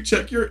wait, did you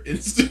check your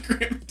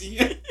Instagram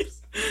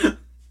DMs?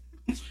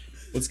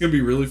 What's gonna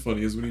be really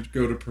funny is when you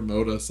go to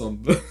promote us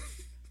on the.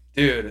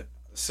 Dude,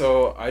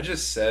 so I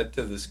just said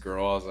to this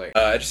girl, I was like,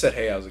 I just said,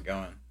 hey, how's it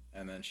going?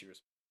 And then she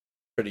was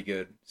pretty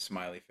good,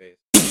 smiley face.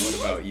 What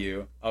about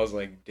you? I was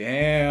like,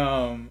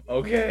 damn,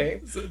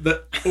 okay.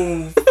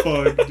 Oh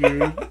fuck,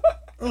 dude.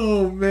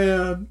 Oh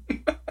man.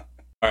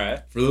 All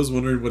right. For those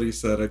wondering what he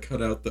said, I cut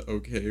out the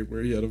okay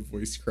where he had a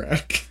voice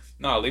crack.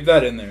 No, leave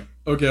that in there.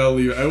 Okay, I'll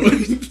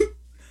leave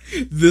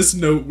it. This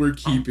note we're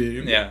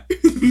keeping. Yeah,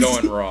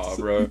 going raw,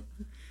 bro.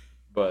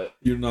 But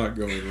You're not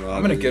going raw.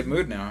 I'm in a dude. good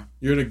mood now.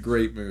 You're in a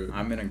great mood.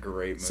 I'm in a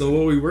great mood. So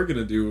what we were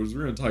gonna do was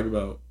we're gonna talk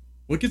about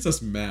what gets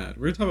us mad.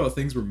 We're gonna talk about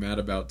things we're mad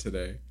about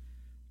today.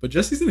 But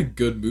Jesse's in a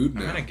good mood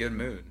now. I'm in a good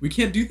mood. We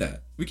can't do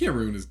that. We can't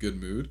ruin his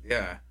good mood.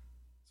 Yeah.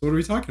 So what are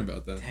we talking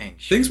about then? Dang.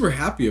 Things we're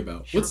happy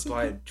about. She What's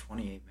replied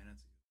 28 minutes ago.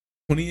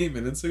 28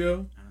 minutes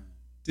ago?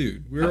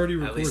 Dude, we're already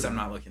recording. At least I'm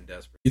not looking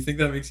desperate. You think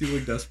that makes you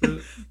look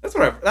desperate?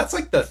 That's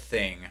like the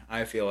thing.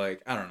 I feel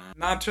like, I don't know.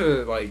 Not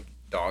to like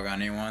dog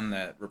on anyone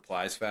that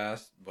replies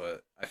fast,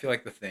 but I feel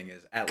like the thing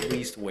is at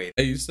least wait.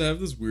 I used to have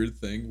this weird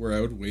thing where I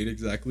would wait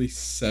exactly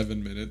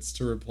 7 minutes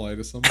to reply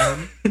to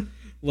someone.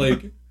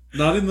 Like,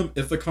 not in the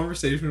if the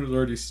conversation was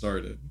already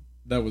started,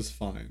 that was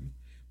fine.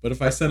 But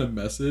if I sent a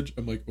message,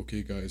 I'm like,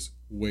 okay, guys,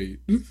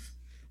 wait.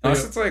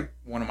 Unless it's like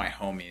one of my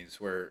homies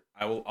where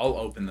I'll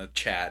open the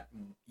chat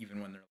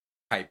even when they're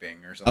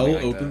typing or I something. will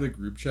like open that. the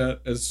group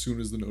chat as soon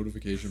as the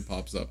notification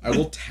pops up. I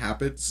will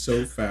tap it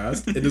so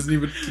fast it doesn't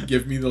even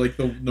give me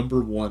the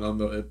number 1 on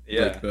the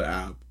the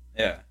app.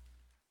 Yeah,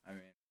 I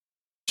mean,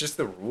 just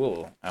the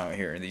rule out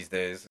here these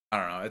days. I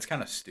don't know. It's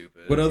kind of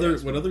stupid. What Yeah,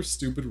 other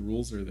stupid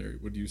rules are there?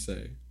 Would you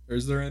say? Or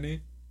is there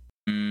any?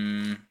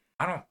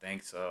 I don't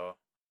think so.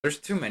 There's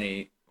too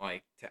many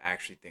like to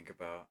actually think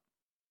about.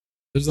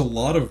 There's a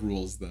lot of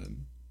rules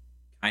then.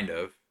 Kind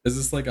of. Is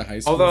this like a high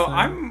school Although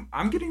thing?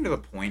 I'm getting to the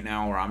point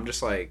now where I'm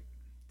just like,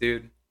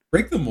 dude,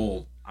 Break the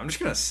mold. I'm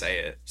just gonna say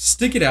it.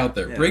 Stick it out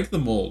there. Yeah. Break the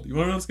mold. You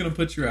want to know what's going to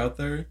put you out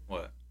there?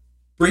 What?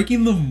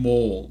 Breaking the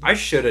mold. I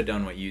should have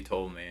done what you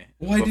told me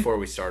before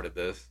we started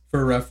this.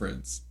 For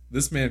reference,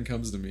 this man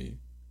comes to me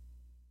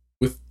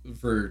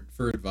for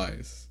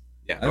advice.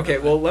 Yeah. Okay.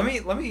 Well, let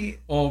me.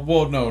 Oh,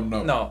 well, no.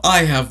 No.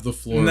 I have the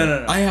floor.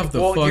 No. I have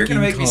the well, fucking you're gonna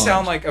make me conch.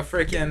 sound like a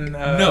freaking.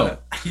 No,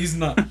 he's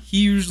not.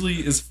 He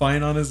usually is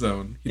fine on his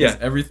own. He does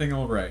everything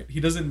all right. He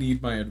doesn't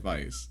need my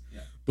advice.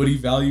 Yeah. But he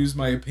values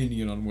my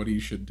opinion on what he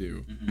should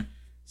do. Mm-hmm.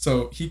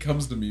 So he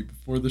comes to me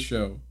before the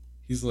show.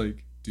 He's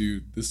like,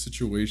 dude, this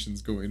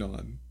situation's going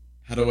on.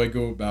 How do I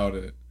go about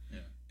it? Yeah.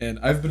 And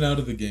I've been out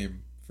of the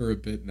game for a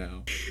bit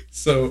now.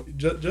 So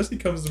Jesse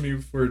comes to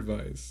me for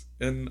advice.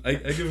 And I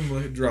give him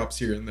like drops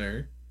here and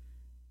there.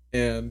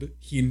 And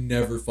he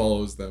never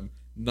follows them.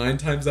 9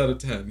 times out of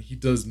 10, he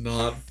does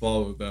not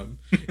follow them.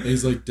 And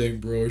he's like, dang,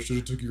 bro, I should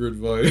have took your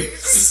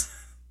advice.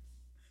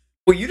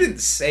 Well, you didn't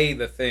say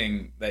the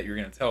thing that you're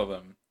gonna tell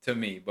them to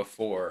me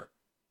before,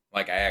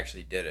 like I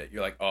actually did it.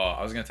 You're like, oh,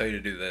 I was gonna tell you to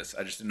do this.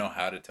 I just didn't know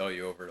how to tell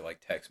you over like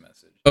text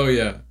message. Oh,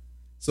 yeah.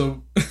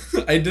 So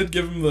I did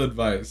give him the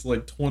advice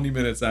like 20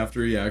 minutes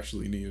after he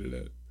actually needed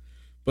it.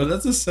 But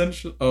that's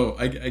essential. Oh,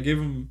 I gave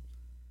him.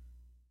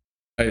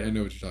 I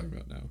know what you're talking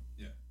about now.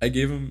 Yeah. I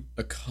gave him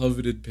a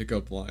coveted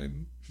pickup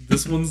line.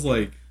 This one's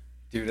like.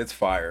 Dude, it's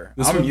fire.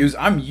 This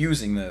I'm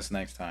using this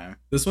next time.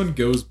 This one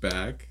goes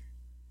back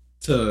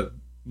to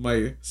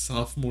my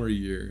sophomore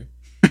year.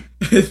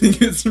 I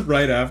think it's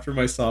right after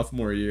my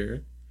sophomore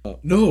year.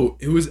 No,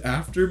 it was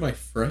after my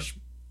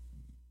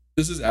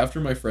This is after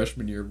my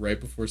freshman year, right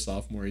before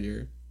sophomore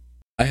year.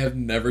 I have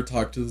never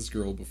talked to this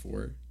girl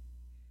before.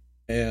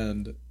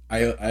 And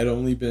I'd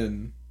only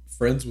been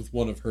friends with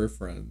one of her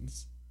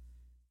friends.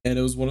 And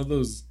it was one of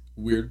those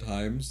weird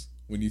times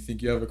when you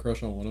think you have a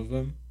crush on one of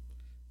them.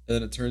 And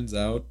then it turns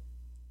out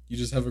you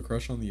just have a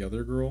crush on the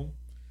other girl,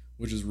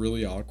 which is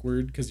really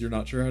awkward because you're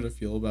not sure how to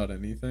feel about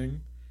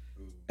anything.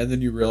 And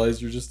then you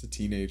realize you're just a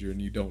teenager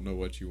and you don't know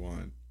what you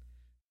want.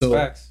 So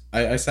Facts.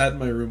 I sat in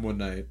my room one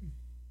night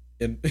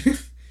in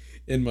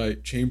in my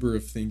chamber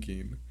of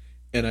thinking,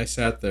 and I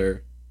sat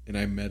there and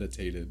I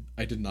meditated.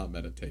 I did not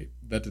meditate.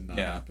 That did not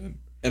happen.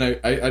 And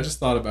I just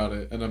thought about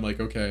it, and I'm like,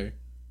 okay,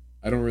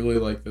 I don't really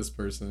like this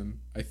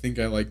person. I think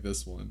I like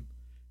this one.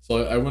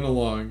 So I went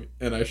along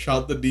and I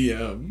shot the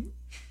DM.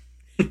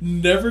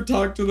 Never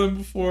talked to them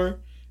before.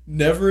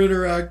 Never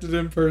interacted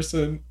in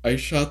person. I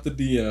shot the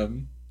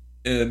DM.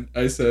 And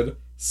I said,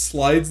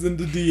 slides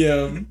into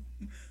DM.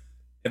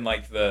 In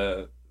like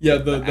the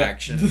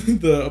action.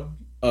 The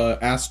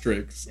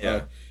asterisks. Yeah.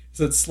 It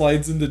said,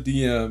 slides into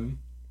DM.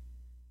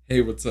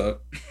 Hey, what's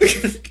up?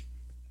 It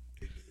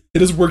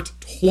has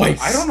worked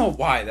twice. I don't know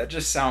why. That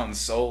just sounds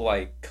so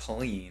like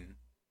clean.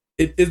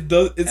 It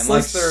does. It's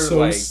Unless like they're so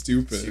like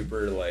stupid.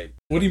 super like.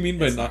 What do you mean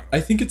by It's not? not- I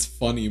think it's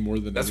funny more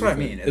than. That's what I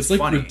anything. mean. It's like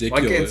funny.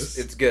 ridiculous.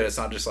 Like it's good. It's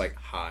not just like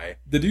hi.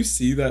 Did you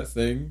see that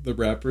thing? The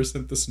rapper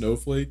sent the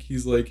snowflake.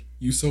 He's like,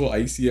 "You so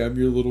icy, I'm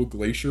your little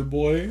glacier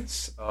boy."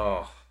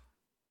 Oh,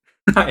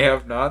 I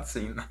have not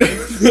seen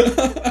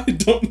that. I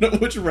don't know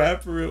which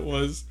rapper it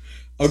was.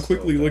 I'll So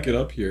quickly look bad. it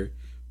up here.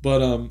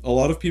 But a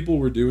lot of people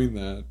were doing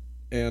that,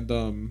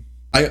 and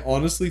I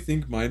honestly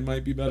think mine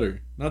might be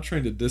better. Not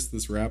trying to diss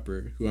this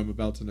rapper, who I'm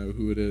about to know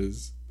who it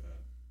is.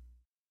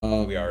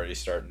 We already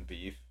starting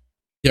beef.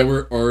 Yeah,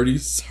 we're already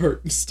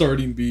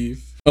starting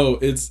beef. Oh,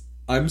 it's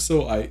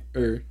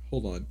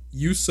hold on.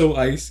 You so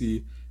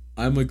icy,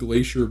 I'm a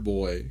glacier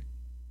boy.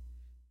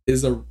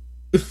 Is a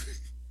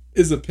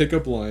is a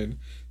pickup line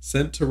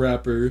sent to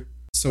rapper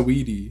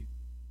Saweetie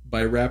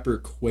by rapper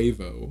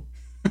Quavo.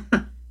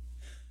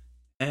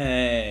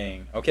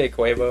 Dang. Okay,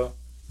 Quavo.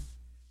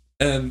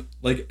 And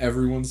like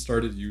everyone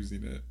started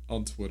using it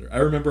on Twitter. I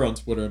remember on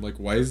Twitter, I'm like,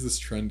 why is this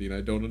trending?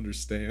 I don't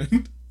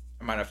understand.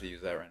 I might have to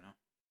use that right now.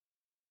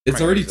 It's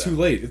Might already use too that.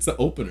 late. It's the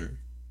opener.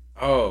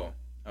 Oh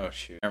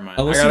shoot. Never mind.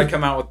 Unless I gotta you-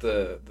 come out with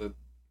the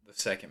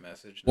second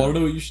message. Want to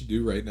know what you should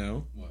do right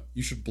now? What?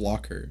 You should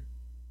block her.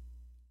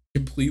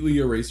 Completely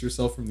erase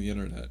yourself from the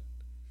internet.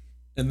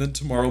 And then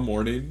tomorrow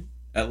morning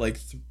at like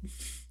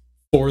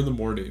 4 in the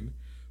morning,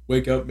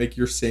 wake up, make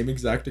your same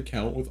exact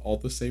account with all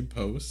the same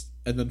posts,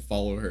 and then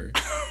follow her.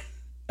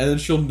 And then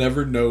she'll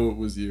never know it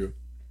was you.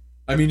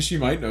 I mean, she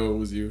might know it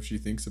was you if she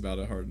thinks about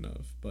it hard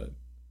enough, but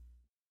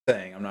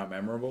Saying I'm not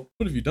memorable.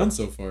 what have you done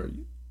so far?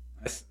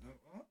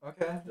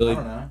 Okay. You're I like,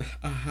 don't know.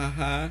 ah, ha,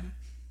 ha.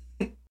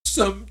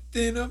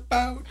 Something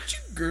about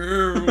you,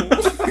 girl.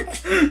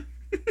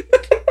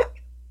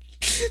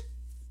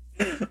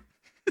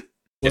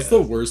 What's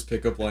the worst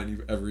pickup line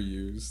you've ever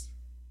used?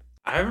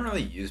 I haven't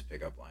really used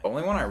pickup line. The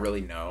only one I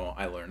really know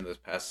I learned this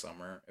past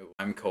summer.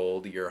 I'm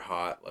cold, you're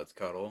hot, let's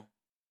cuddle.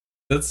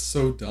 That's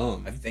so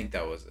dumb. I think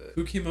that was it.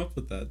 Who came up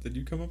with that? Did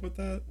you come up with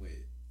that?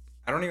 Wait.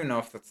 I don't even know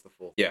if that's the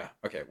full. Yeah.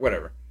 Okay.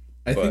 Whatever.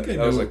 I But think I that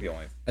know. was like the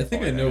only. I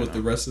think I only know thing what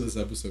the rest of this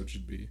episode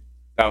should be.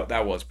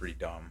 That was pretty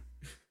dumb,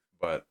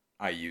 but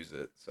I use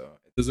it. So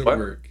Does it What?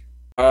 work?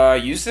 I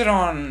used it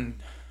on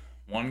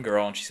one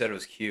girl and she said it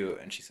was cute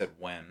and she said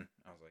when.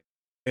 I was like,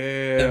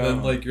 yeah. And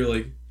then like you're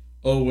like,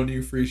 oh, when are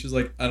you free? She's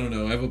like, I don't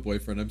know. I have a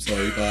boyfriend. I'm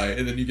sorry. Bye.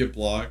 And then you get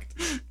blocked.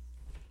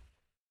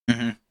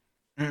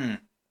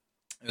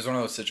 It was one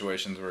of those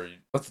situations where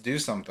let's do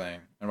something.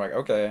 And I'm like,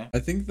 okay. I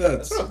think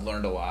That's that's. what I've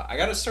learned a lot. I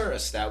got to start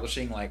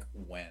establishing like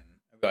when.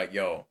 I'd be like,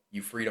 yo,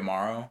 you free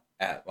tomorrow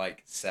at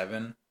like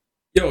 7?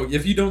 Yo,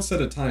 if you don't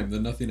set a time,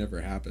 then nothing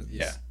ever happens.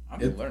 Yeah,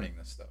 I'm It- learning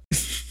this stuff.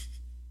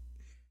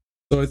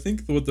 So I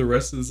think what the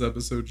rest of this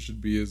episode should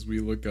be is we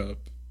look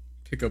up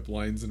pickup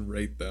lines and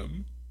rate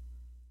them.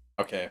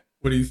 Okay.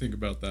 What do you think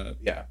about that?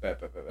 Yeah.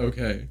 Bet.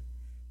 Okay.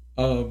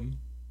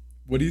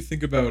 What do you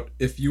think about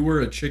if you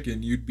were a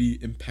chicken, you'd be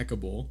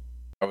impeccable?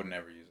 I would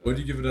never use it. What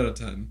do you give it out of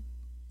 10?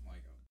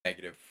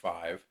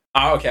 -5.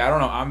 Oh, okay. I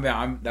don't know.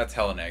 I'm that's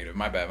hella negative.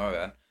 My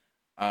bad.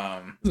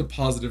 It's a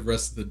positive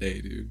rest of the day,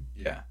 dude.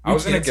 Yeah. We I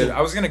was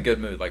cancel- in a good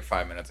mood like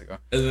 5 minutes ago.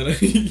 And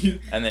then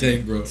And then dang,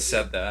 you bro.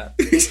 said that.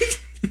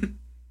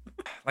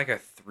 Like a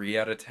 3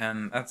 out of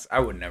 10. I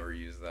would never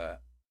use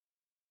that.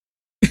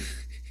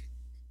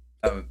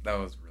 That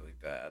was really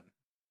bad.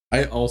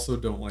 I also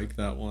don't like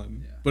that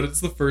one. Yeah. But it's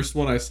the first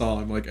one I saw.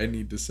 I'm like, I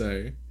need to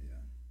say.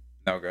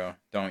 No go.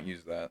 Don't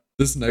use that.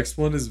 This next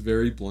one is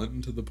very blunt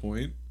and to the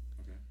point.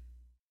 Okay.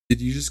 Did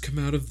you just come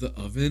out of the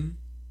oven?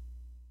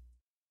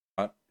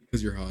 Hot.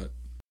 Because you're hot.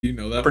 Do you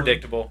know that one?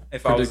 Predictable.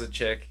 If I was a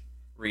chick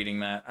reading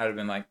that, I'd have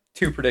been like,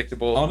 too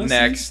predictable. Honestly,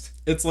 Next.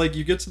 It's like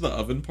you get to the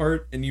oven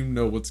part and you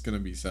know what's going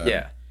to be said.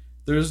 Yeah.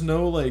 There's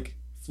no like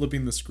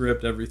flipping the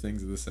script.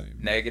 Everything's the same.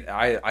 Negative.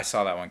 I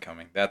saw that one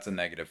coming. That's a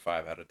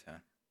 -5 out of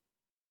 10.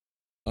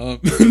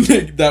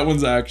 That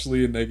one's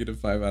actually a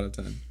 -5 out of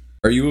 10.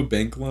 Are you a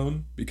bank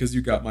loan? Because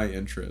you got my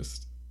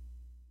interest.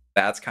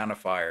 That's kind of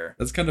fire.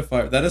 That's kind of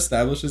fire. That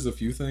establishes a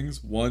few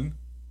things. One,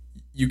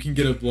 you can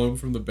get a loan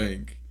from the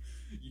bank.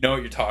 You know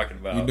what you're talking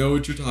about. You know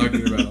what you're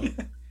talking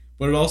about.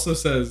 But it also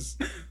says,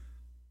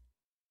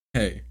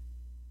 hey,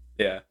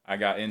 Yeah, I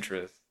got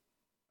interest.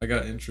 I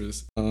got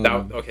interest.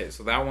 Okay,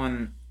 so that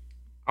one,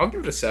 I'll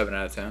give it a 7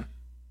 out of 10.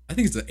 I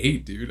think it's an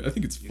 8, dude. I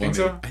think it's You funny. think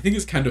so? I think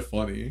it's kind of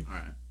funny. All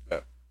right.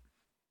 Bet.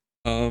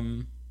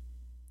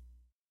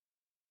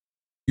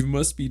 You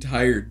must be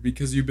tired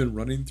because you've been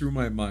running through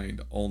my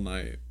mind all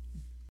night.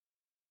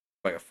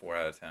 Like a 4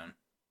 out of 10.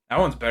 That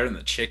one's better than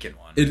the chicken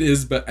one. It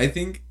is, but I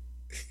think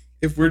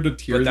if we're to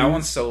tier but that these,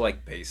 one's so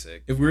like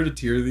basic. if we're to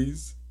tier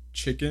these,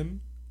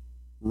 chicken,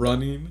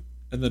 running,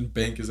 and then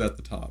bank is at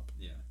the top.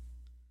 Yeah.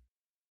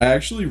 I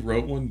actually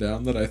wrote one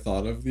down that I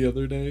thought of the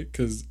other day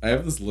because I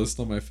have this list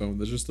on my phone.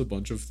 There's just a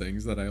bunch of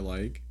things that I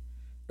like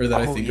or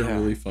that I Oh, think yeah. are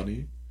really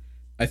funny.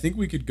 I think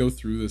we could go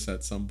through this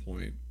at some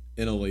point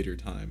in a later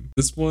time.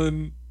 This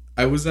one,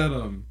 I was at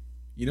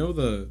you know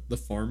the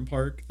farm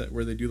park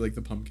where they do like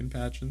the pumpkin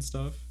patch and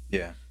stuff.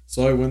 Yeah.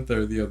 So I went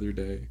there the other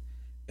day,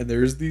 and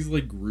there's these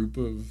like group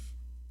of,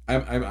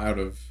 I'm out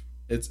of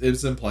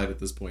it's implied at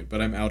this point,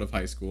 but I'm out of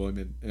high school.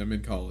 I'm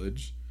in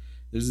college.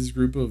 There's this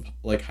group of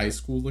like high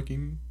school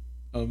looking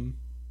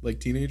like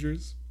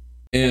teenagers,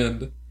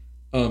 and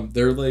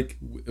they're like,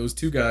 it was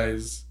two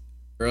guys,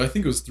 or I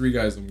think it was three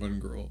guys and one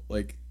girl.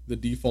 Like the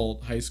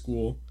default high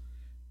school,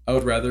 I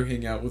would rather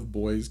hang out with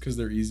boys because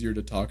they're easier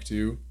to talk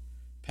to.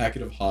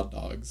 Packet of hot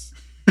dogs,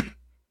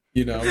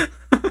 you know.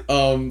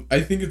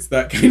 I think it's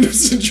that kind of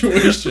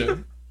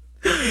situation,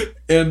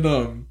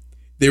 and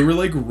they were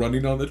like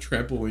running on the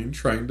trampoline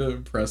trying to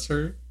impress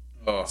her.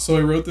 Oh. So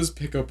I wrote this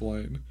pickup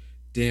line.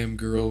 Damn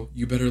girl,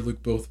 you better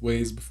look both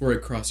ways before I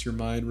cross your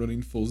mind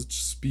running full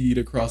speed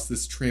across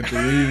this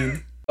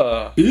trampoline.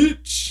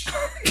 Bitch.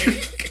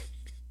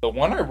 The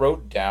one I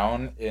wrote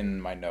down in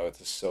my notes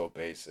is so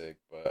basic,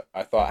 but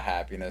I thought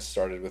happiness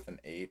started with an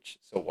H,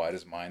 so why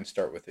does mine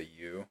start with a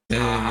U?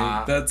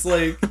 Dang, that's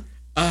like,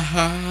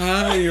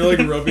 you're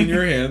like rubbing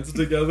your hands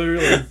together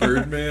like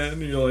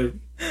Birdman. You're like,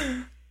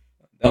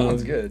 that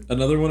one's good.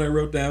 Another one I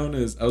wrote down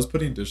is I was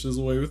putting dishes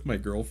away with my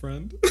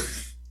girlfriend.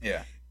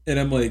 Yeah. And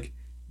I'm like,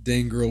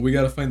 dang girl, we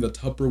gotta find the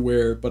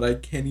Tupperware, but I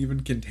can't even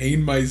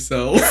contain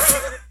myself.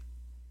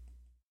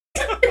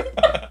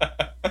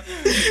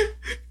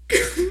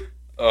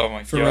 Oh my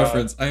god. For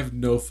reference, I have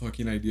no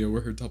fucking idea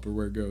where her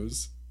Tupperware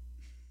goes.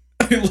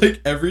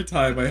 Like every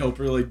time I help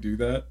her like do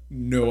that,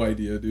 no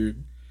idea,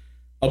 dude.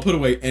 I'll put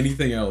away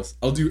anything else.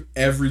 I'll do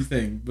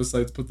everything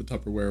besides put the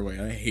Tupperware away.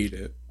 I hate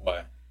it.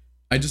 Why?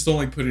 I just don't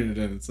like putting it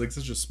in. It's like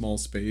such a small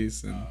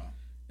space and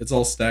it's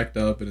all stacked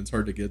up and it's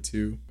hard to get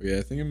to. Okay,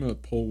 I think I'm gonna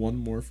pull one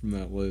more from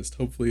that list.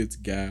 Hopefully it's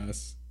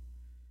gas.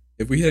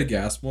 If we hit a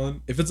gas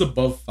one, if it's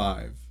above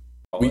 5,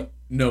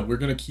 we're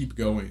gonna keep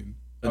going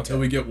until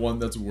we get one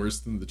that's worse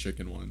than the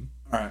chicken one.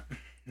 All right.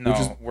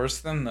 No, worse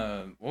than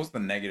what was the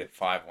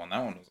 -5 one?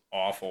 That one was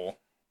awful.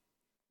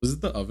 Was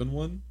it the oven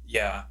one?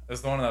 Yeah, it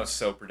was the one that was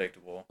so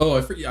predictable. Oh,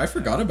 I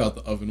forgot about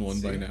the oven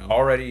one by now.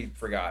 Already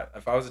forgot.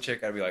 If I was a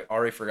chick, I'd be like,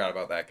 already forgot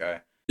about that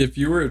guy. If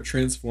you were a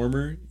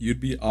Transformer, you'd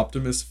be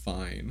Optimus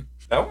Fine.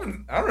 That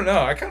one, I don't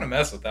know. I kind of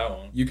mess with that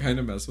one. You kind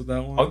of mess with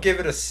that one? I'll give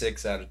it a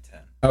 6 out of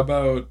 10. How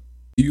about,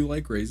 do you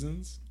like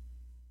raisins?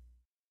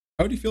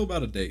 How do you feel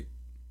about a date?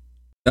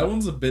 That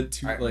one's a bit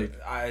too,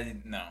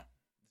 no.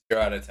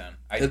 0 out of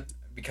 10.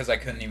 Because I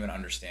couldn't even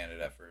understand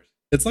it at first.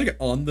 It's like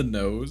on the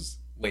nose.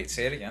 Wait,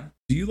 say it again.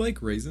 Do you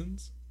like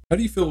raisins? How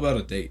do you feel about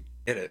a date?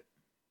 Hit it.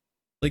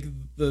 Like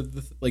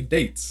the like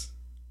dates,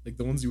 like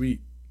the ones you eat.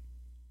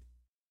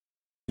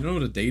 You know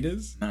what a date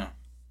is? No,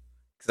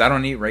 because I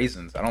don't eat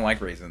raisins. I don't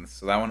like raisins.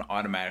 So that one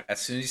automatic. As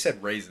soon as you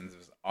said raisins, it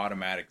was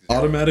automatic. 0.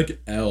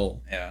 Automatic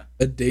L. Yeah.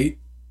 A date.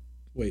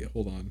 Wait,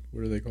 hold on.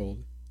 What are they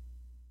called?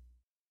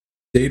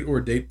 Date or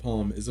date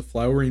palm is a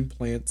flowering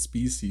plant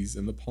species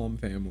in the palm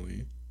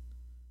family,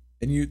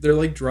 and they're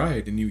like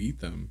dried and you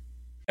eat them.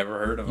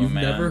 Never heard of them, You've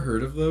man. never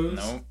heard of those?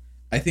 Nope.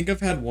 I think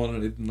I've had one and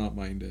I did not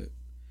mind it.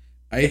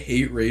 I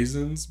hate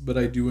raisins, but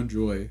I do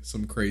enjoy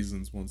some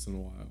craisins once in a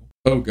while.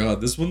 Oh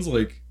god, this one's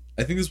like,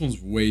 I think this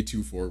one's way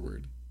too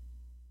forward.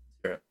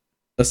 Sure.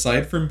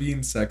 Aside from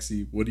being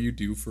sexy, what do you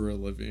do for a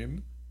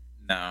living?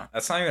 No,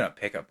 that's not even a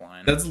pickup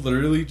line. That's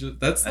literally just,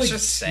 that's like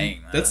just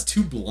saying that. That's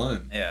too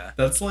blunt. Yeah.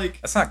 That's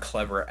like, that's not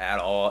clever at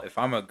all. If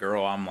I'm a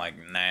girl, I'm like,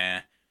 nah.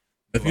 I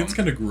think it's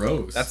kind of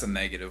gross. That's a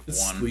negative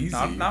it's one.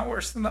 Sleazy. Not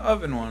worse than the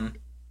oven one.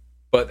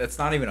 But that's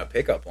not even a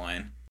pickup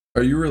line.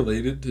 Are you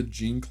related to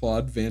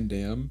Jean-Claude Van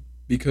Damme?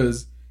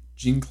 Because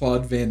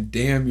Jean-Claude Van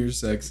Damme, you're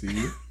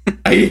sexy.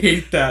 I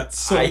hate that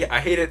so. I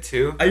hate it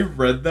too. I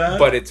read that.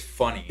 But it's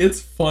funny.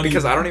 It's funny.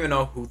 Because I don't even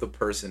know who the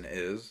person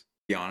is, to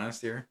be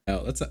honest here.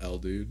 L, that's an L,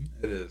 dude.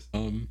 It is.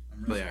 I'm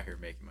really out here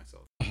making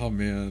myself. Oh,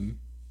 man.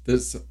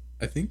 This,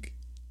 I think.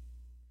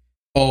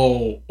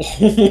 Oh.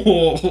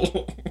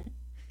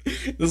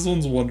 This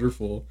one's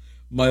wonderful.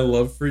 My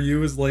love for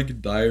you is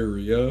like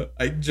diarrhea.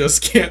 I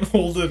just can't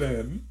hold it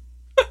in.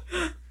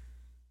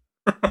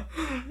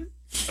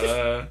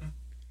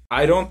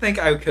 I don't think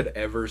I could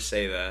ever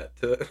say that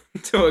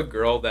to a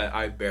girl that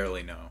I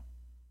barely know.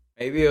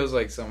 Maybe it was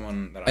like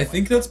someone that I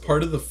think that's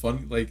part of the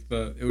fun. Like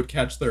it would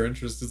catch their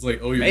interest. It's like,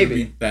 oh, you're gonna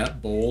be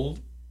that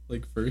bold.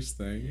 Like first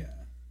thing.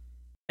 Yeah.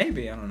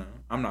 Maybe, I don't know.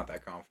 I'm not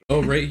that confident.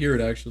 Oh, right here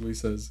it actually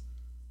says,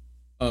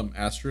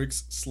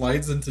 asterisk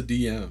slides into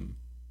DM.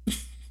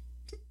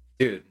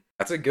 Dude,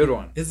 that's a good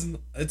one.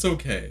 It's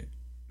okay.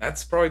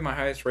 That's probably my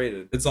highest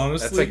rated. It's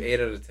honestly, that's like 8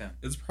 out of 10.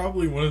 It's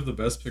probably one of the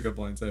best pickup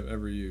lines I've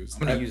ever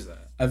used. I'm gonna use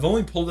that. I've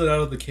only pulled it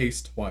out of the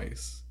case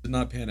twice. Did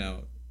not pan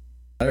out.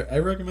 I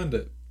recommend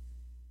it.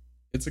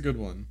 It's a good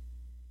one.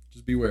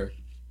 Just beware.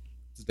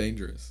 It's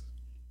dangerous.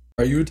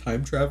 Are you a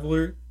time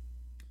traveler?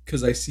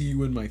 Because I see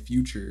you in my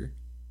future.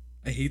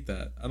 I hate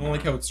that. I don't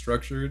like how it's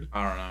structured.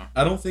 I don't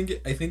know.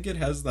 I think it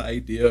has the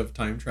idea of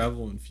time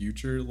travel and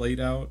future laid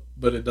out,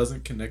 but it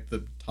doesn't connect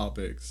the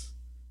topics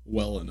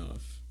well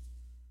enough.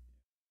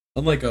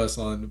 Unlike us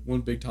on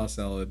One Big Toss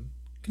Salad,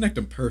 connect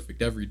them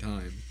perfect every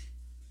time.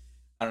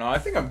 I don't know. I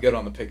think I'm good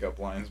on the pickup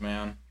lines,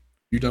 man.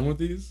 You done with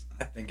these?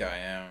 I think I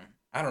am.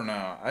 I don't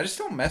know. I just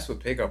don't mess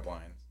with pickup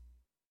lines.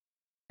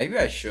 Maybe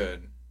I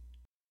should.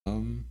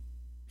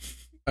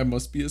 I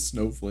must be a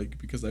snowflake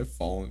because I've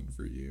fallen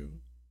for you.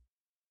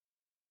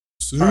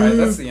 Alright,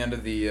 that's the end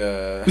of the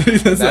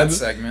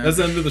segment. That's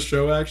the end of the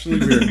show, actually.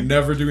 We are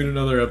never doing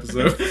another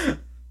episode.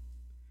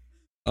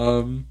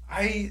 I'm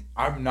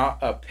not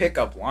a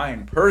pickup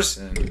line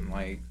person.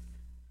 Like,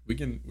 we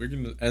can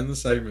end the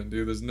segment,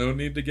 dude. There's no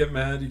need to get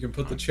mad. You can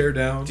put the chair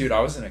down. Dude,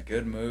 I was in a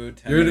good mood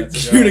 10 You're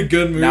minutes ago. in a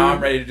good mood. Now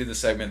I'm ready to do the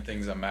segment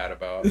things I'm mad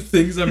about. The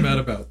things I'm mad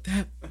about.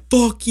 That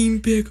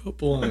fucking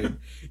pickup line.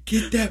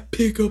 Get that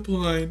pickup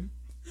line.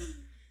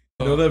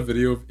 You know that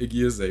video of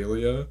Iggy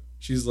Azalea?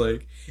 She's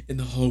like, and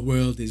the whole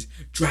world is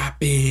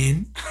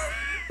dropping.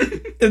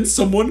 And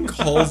someone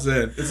calls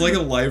in. It's like a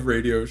live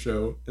radio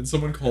show. And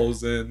someone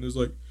calls in. There's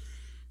like,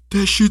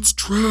 that shit's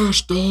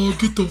trash, dog.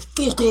 Get the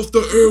fuck off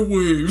the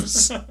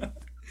airwaves.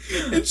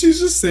 And she's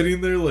just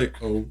sitting there like,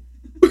 oh.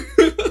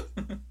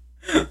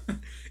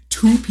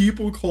 2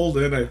 people called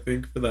in, I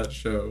think, for that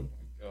show.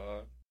 Oh,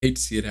 God. Hate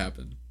to see it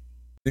happen.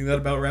 Think that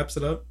about wraps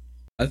it up?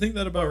 I think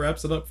that about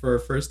wraps it up for our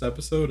first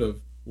episode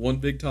of One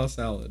Big Toss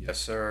Salad. Yes,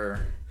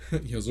 sir.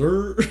 Yes,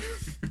 sir.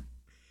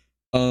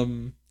 I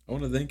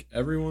want to thank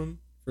everyone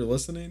for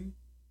listening.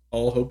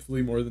 All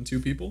hopefully more than 2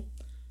 people.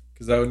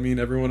 Because that would mean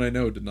everyone I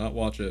know did not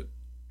watch it.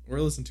 Or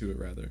listen to it,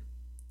 rather.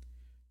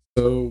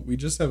 So, we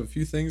just have a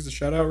few things to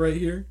shout out right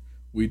here.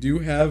 We do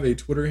have a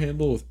Twitter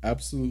handle with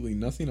absolutely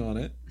nothing on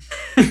it.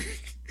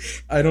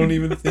 I don't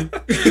even think...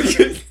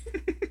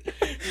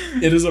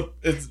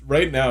 It's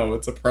right now,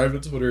 it's a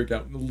private Twitter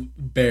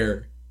account.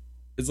 Bear.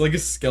 It's like a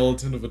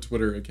skeleton of a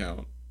Twitter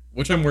account.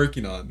 Which I'm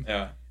working on.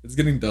 Yeah. It's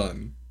getting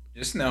done.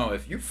 Just know,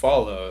 if you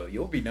follow,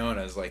 you'll be known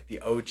as, like, the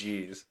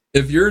OGs.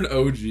 If you're an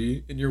OG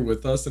and you're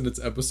with us and it's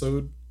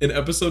episode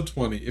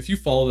 20, if you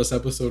followed us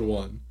episode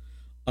 1,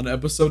 on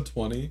episode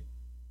 20,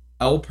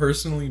 I'll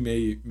personally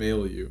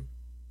mail you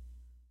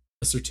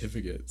a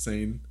certificate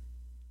saying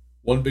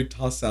One Big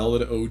Toss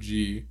Salad OG.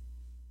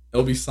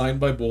 It'll be signed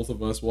by both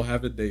of us. We'll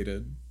have it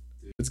dated.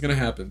 It's gonna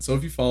happen. So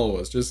if you follow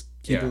us, just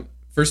keep it.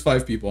 First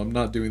 5 people. I'm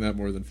not doing that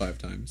more than 5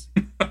 times.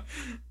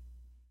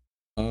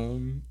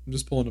 I'm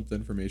just pulling up the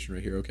information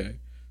right here. Okay.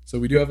 So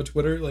we do have a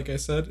Twitter, like I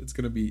said. It's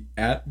gonna be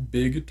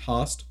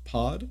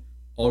 @BigTossedPod,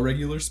 all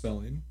regular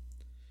spelling.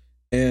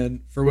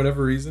 And for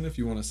whatever reason, if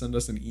you want to send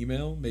us an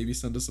email, maybe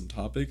send us some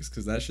topics,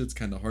 because that shit's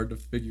kind of hard to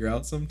figure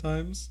out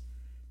sometimes.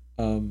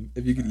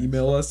 If you could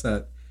email us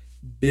at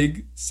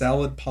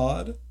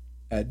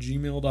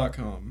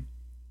bigsaladpod@gmail.com.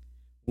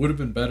 Would have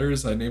been better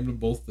is I named them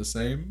both the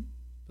same.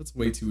 That's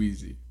way too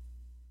easy.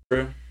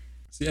 True.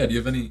 So yeah, do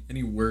you have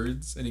any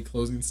words, any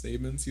closing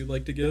statements you'd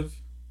like to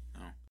give?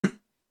 No.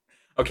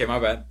 Okay, my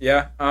bad.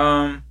 Yeah.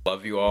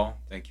 Love you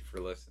all. Thank you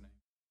for listening.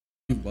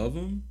 You love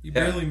them? You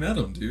barely met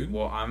them, dude.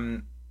 Well,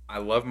 I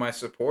love my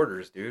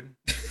supporters, dude.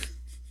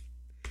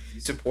 You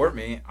support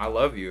me. I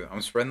love you.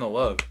 I'm spreading the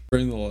love.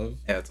 Spreading the love?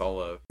 Yeah, it's all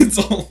love. It's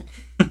all...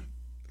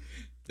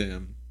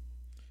 Damn.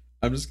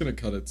 I'm just going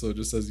to cut it so it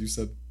just says you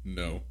said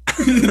no.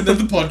 And then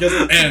the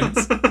podcast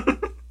ends.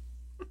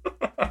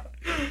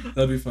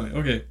 That'd be funny.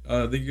 Okay,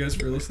 thank you guys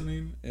for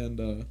listening,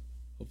 and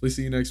hopefully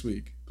see you next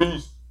week.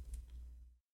 Peace.